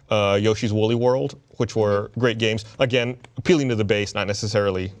Tracker, Yoshi's Woolly World, which were great games. Again, appealing to the base, not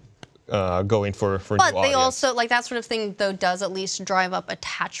necessarily going for But new they audience. also, like that sort of thing, though, does at least drive up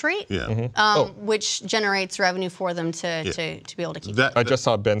attach rate, Yeah. which generates revenue for them to be able to keep. That, I just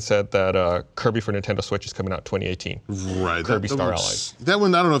saw Ben said that Kirby for Nintendo Switch is coming out 2018. right. Kirby that Star one's- Allies. That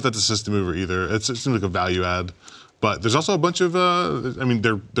one, I don't know if that's a system mover either. It seems like a value add. But there's also a bunch of, I mean,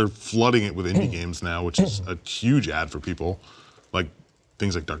 they're flooding it with indie games now, which is a huge ad for people. Like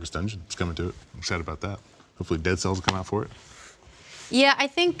things like Darkest Dungeon is coming to it. I'm excited about that. Hopefully Dead Cells will come out for it. Yeah, I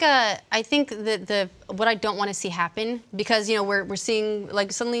think that what I don't want to see happen, because we're seeing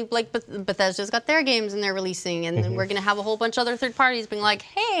like suddenly like Bethesda's got their games and they're releasing, and then we're gonna have a whole bunch of other third parties being like,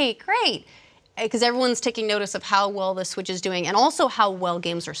 hey, great, because everyone's taking notice of how well the Switch is doing and also how well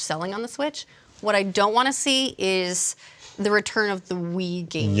games are selling on the Switch. What I don't want to see is the return of the Wii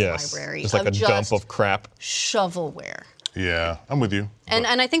games library. It's like a dump of crap. Shovelware. Yeah, I'm with you. And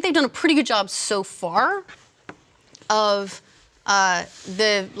I think they've done a pretty good job so far of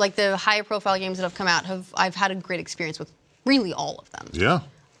the higher profile games that have come out. I've had a great experience with really all of them. Yeah.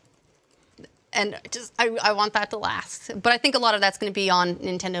 And I want that to last. But I think a lot of that's going to be on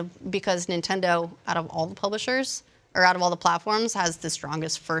Nintendo, because Nintendo, out of all the publishers or out of all the platforms, has the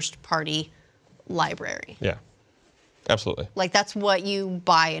strongest first party library. Yeah, absolutely. Like that's what you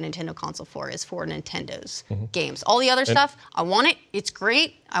buy a Nintendo console for, is for Nintendo's games. All the other stuff, I want it. It's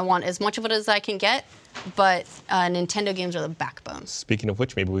great. I want as much of it as I can get. But Nintendo games are the backbone. Speaking of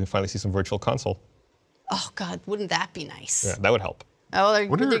which, maybe we can finally see some Virtual Console. Oh God, wouldn't that be nice? Yeah, that would help. Oh, they're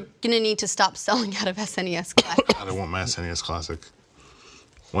going to need to stop selling out of SNES Classic. God, I want my SNES Classic.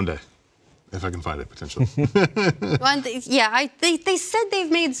 One day. If I can find it, potentially. Well, they said they've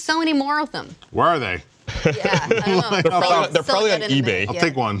made so many more of them. Where are they? Yeah, I don't know. They're probably on eBay. I'll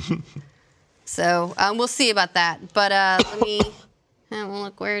take one. So we'll see about that. But let me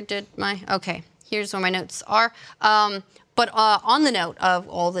look. Where did my? Okay, here's where my notes are. But on the note of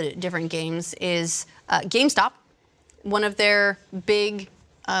all the different games is GameStop, one of their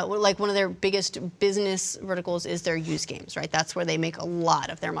one of their biggest business verticals is their used games, right? That's where they make a lot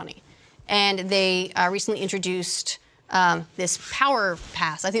of their money. And they recently introduced this Power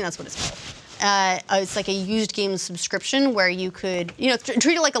Pass. I think that's what it's called. It's like a used game subscription where you could, treat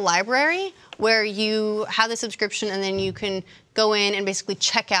it like a library where you have the subscription and then you can go in and basically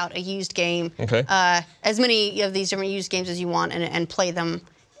check out a used game, as many of these different used games as you want, and play them.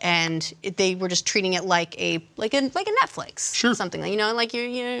 And they were just treating it like a Netflix, Sure. something like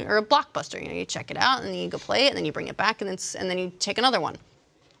you or a Blockbuster. You check it out and then you go play it and then you bring it back and then you take another one.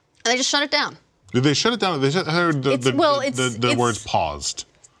 And they just shut it down. Did they shut it down? I heard the words paused.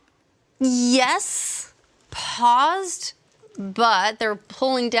 Yes, paused, but they're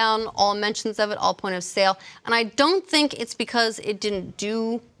pulling down all mentions of it, all point of sale. And I don't think it's because it didn't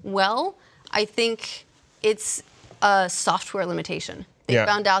do well. I think it's a software limitation. They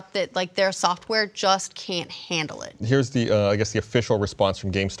found out that their software just can't handle it. Here's the official response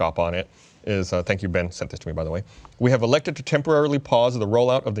from GameStop on it is, thank you, Ben sent this to me, by the way. We have elected to temporarily pause the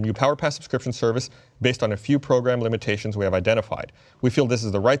rollout of the new Power Pass subscription service based on a few program limitations we have identified. We feel this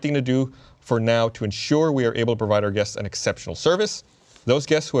is the right thing to do for now to ensure we are able to provide our guests an exceptional service. Those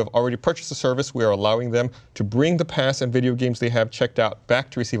guests who have already purchased the service, we are allowing them to bring the pass and video games they have checked out back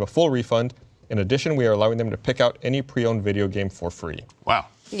to receive a full refund. In addition, we are allowing them to pick out any pre-owned video game for free. Wow.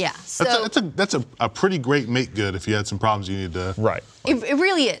 Yeah. So that's a pretty great make good if you had some problems you need to. Right. It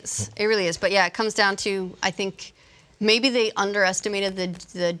really is. It really is. But yeah, it comes down to, I think, maybe they underestimated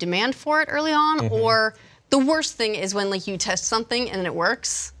the demand for it early on, or the worst thing is when you test something and it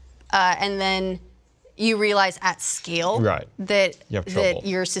works, and then you realize at scale that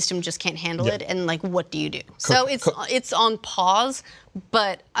your system just can't handle it, and what do you do? So it's on pause,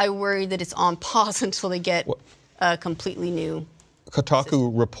 but I worry that it's on pause until they get a completely new. Kotaku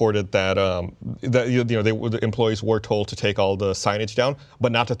reported that the employees were told to take all the signage down,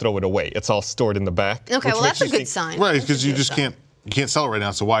 but not to throw it away. It's all stored in the back. Okay, well that's a good sign. Right, because you just can't sell it right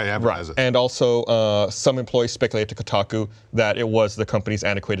now, so why advertise it? And also, some employees speculated to Kotaku that it was the company's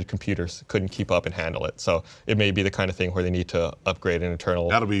antiquated computers couldn't keep up and handle it. So it may be the kind of thing where they need to upgrade an internal.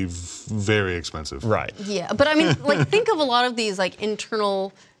 That'll be very expensive. Right. Yeah, but I mean, think of a lot of these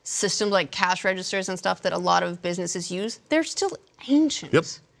internal systems like cash registers and stuff that a lot of businesses use. They're still ancient. Yep.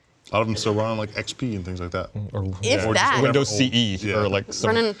 A lot of them still run on XP and things like that. Or that. Windows CE or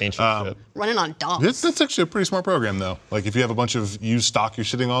some ancient shit. Running on DOS. That's actually a pretty smart program, though. If you have a bunch of used stock you're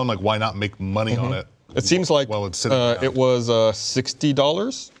sitting on, why not make money on it? It seems like it's sitting it was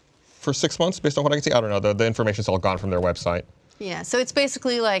 $60 for 6 months, based on what I can see. I don't know. The information's all gone from their website. Yeah, so it's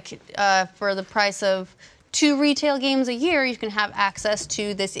basically for the price of 2 retail games a year, you can have access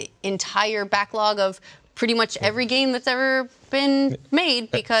to this entire backlog of pretty much every game that's ever been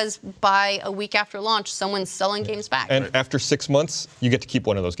made, because by a week after launch, someone's selling games back. And after 6 months, you get to keep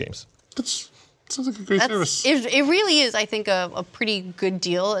one of those games. That sounds like a great service. It really is, I think, a pretty good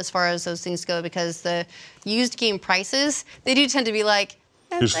deal as far as those things go, because the used game prices, they do tend to be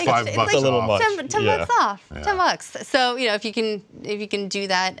here's $5 a little much. 10 bucks off. Yeah. 10 bucks. So if you can do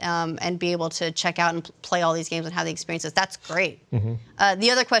that and be able to check out and play all these games and have the experiences, that's great. The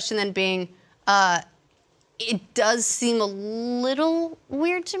other question then being, it does seem a little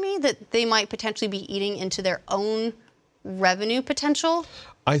weird to me that they might potentially be eating into their own revenue potential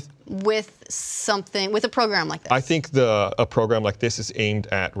with a program like this. I think a program like this is aimed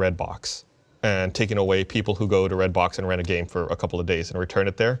at Redbox and taking away people who go to Redbox and rent a game for a couple of days and return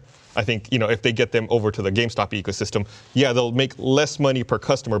it there. I think, if they get them over to the GameStop ecosystem, they'll make less money per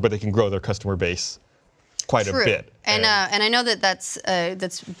customer, but they can grow their customer base quite a bit. And I know that's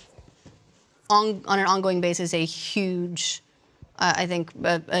on an ongoing basis a huge, I think,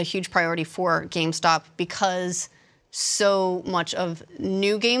 a huge priority for GameStop, because so much of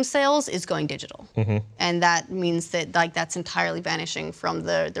new game sales is going digital. And that means that that's entirely vanishing from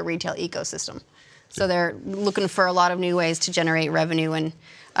the retail ecosystem. So they're looking for a lot of new ways to generate revenue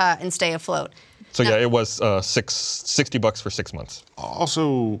and stay afloat. So it was $60 for 6 months.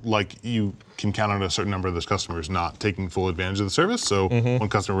 Also, you can count on a certain number of those customers not taking full advantage of the service. So one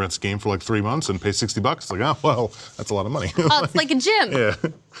customer rents a game for 3 months and pays $60, it's oh well, that's a lot of money. Oh, it's like a gym.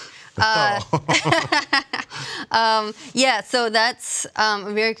 Yeah. So that's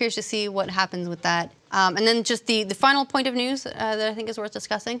I'm very curious to see what happens with that. And then just the final point of news that I think is worth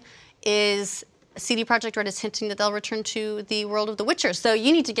discussing is CD Projekt Red is hinting that they'll return to the world of The Witcher. So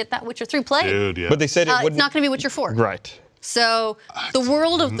you need to get that Witcher 3 played. Dude, yeah. But they said it's not going to be Witcher 4. Right. So the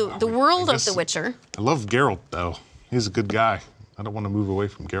world of The Witcher. I love Geralt though. He's a good guy. I don't want to move away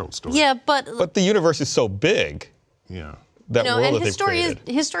from Geralt's story. Yeah, but the universe is so big. Yeah. that world and that they've created.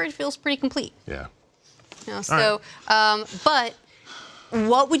 his story feels pretty complete. Yeah. So, but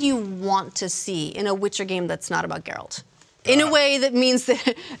what would you want to see in a Witcher game that's not about Geralt? In a way that means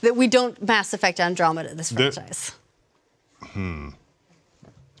that we don't Mass Effect Andromeda this franchise.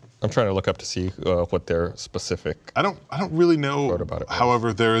 I'm trying to look up to see what their specific. I don't really know. About it.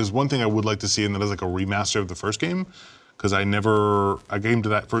 However, there is one thing I would like to see, and that is like a remaster of the first game, because I came to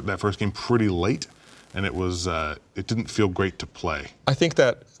that first game pretty late, and it didn't feel great to play. I think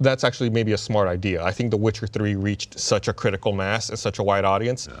that's actually maybe a smart idea. I think The Witcher 3 reached such a critical mass and such a wide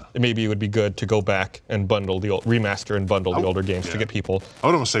audience. Yeah. Maybe it would be good to go back and remaster and bundle the older games to get people. I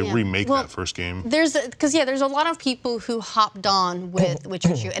would almost say remake that first game. There's a lot of people who hopped on with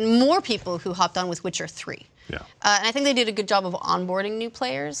Witcher 2, and more people who hopped on with Witcher 3. Yeah. And I think they did a good job of onboarding new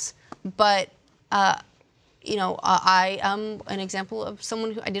players, but I am an example of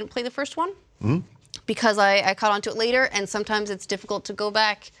someone who I didn't play the first one. Mm-hmm. Because I caught onto it later, and sometimes it's difficult to go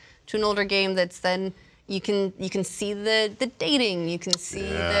back to an older game that's then you can see the dating, you can see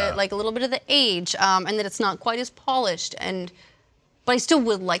a little bit of the age, and that it's not quite as polished. But I still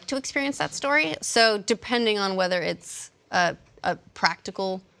would like to experience that story. So depending on whether it's a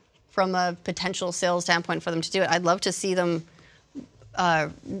practical from a potential sales standpoint for them to do it, I'd love to see them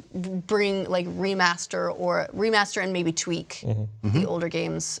bring remaster and maybe tweak the older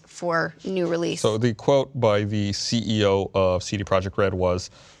games for new release. So the quote by the CEO of CD Projekt Red was,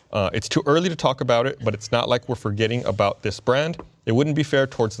 "It's too early to talk about it, but it's not like we're forgetting about this brand. It wouldn't be fair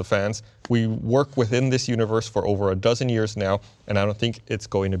towards the fans. We work within this universe for over a dozen years now, and I don't think it's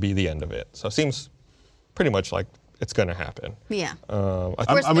going to be the end of it." So it seems pretty much like it's going to happen. Yeah.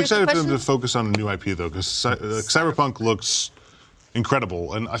 I'm excited for them to focus on a new IP though, because Cyberpunk looks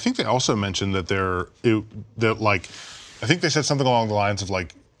incredible, and I think they also mentioned that I think they said something along the lines of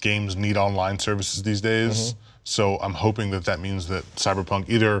like games need online services these days. So I'm hoping that means that Cyberpunk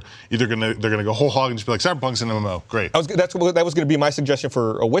they're gonna go whole hog and just be like, Cyberpunk's an MMO, great. That was going to be my suggestion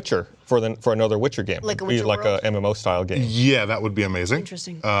for a Witcher, for another Witcher game. Like a Witcher like World? a MMO style game. Yeah, that would be amazing.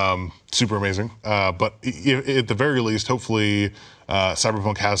 Interesting. Super amazing. But at the very least, hopefully,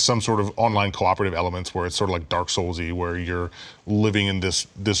 Cyberpunk has some sort of online cooperative elements where it's sort of like Dark Souls-y, where you're living in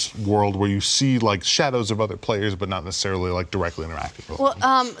this world where you see like shadows of other players, but not necessarily like directly interacting with them.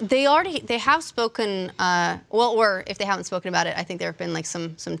 Well, they have spoken. Or if they haven't spoken about it, I think there have been like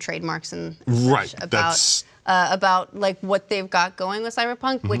some trademarks and about like what they've got going with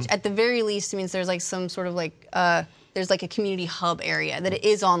Cyberpunk, which at the very least means there's like some sort of like there's like a community hub area that it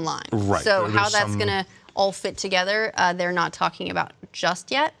is online. Right. So how that's gonna all fit together, they're not talking about just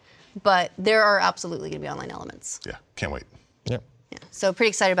yet, but there are absolutely gonna be online elements. Yeah, can't wait. Yeah. So pretty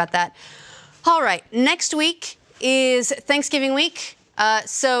excited about that. All right, next week is Thanksgiving week.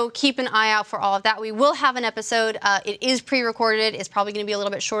 So keep an eye out for all of that. We will have an episode. It is pre-recorded. It's probably going to be a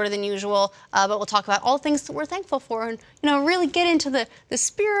little bit shorter than usual, but we'll talk about all things that we're thankful for and, really get into the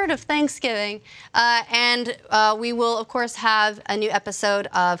spirit of Thanksgiving. And we will, of course, have a new episode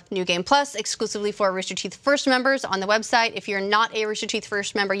of New Game Plus exclusively for Rooster Teeth First members on the website. If you're not a Rooster Teeth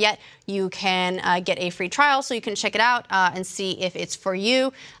First member yet, you can get a free trial so you can check it out and see if it's for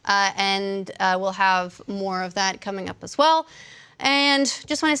you. And we'll have more of that coming up as well. And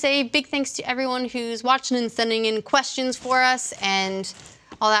just want to say big thanks to everyone who's watching and sending in questions for us and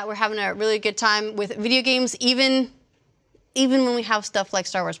all that. We're having a really good time with video games, even when we have stuff like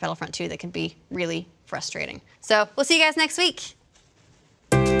Star Wars Battlefront II that can be really frustrating. So we'll see you guys next week.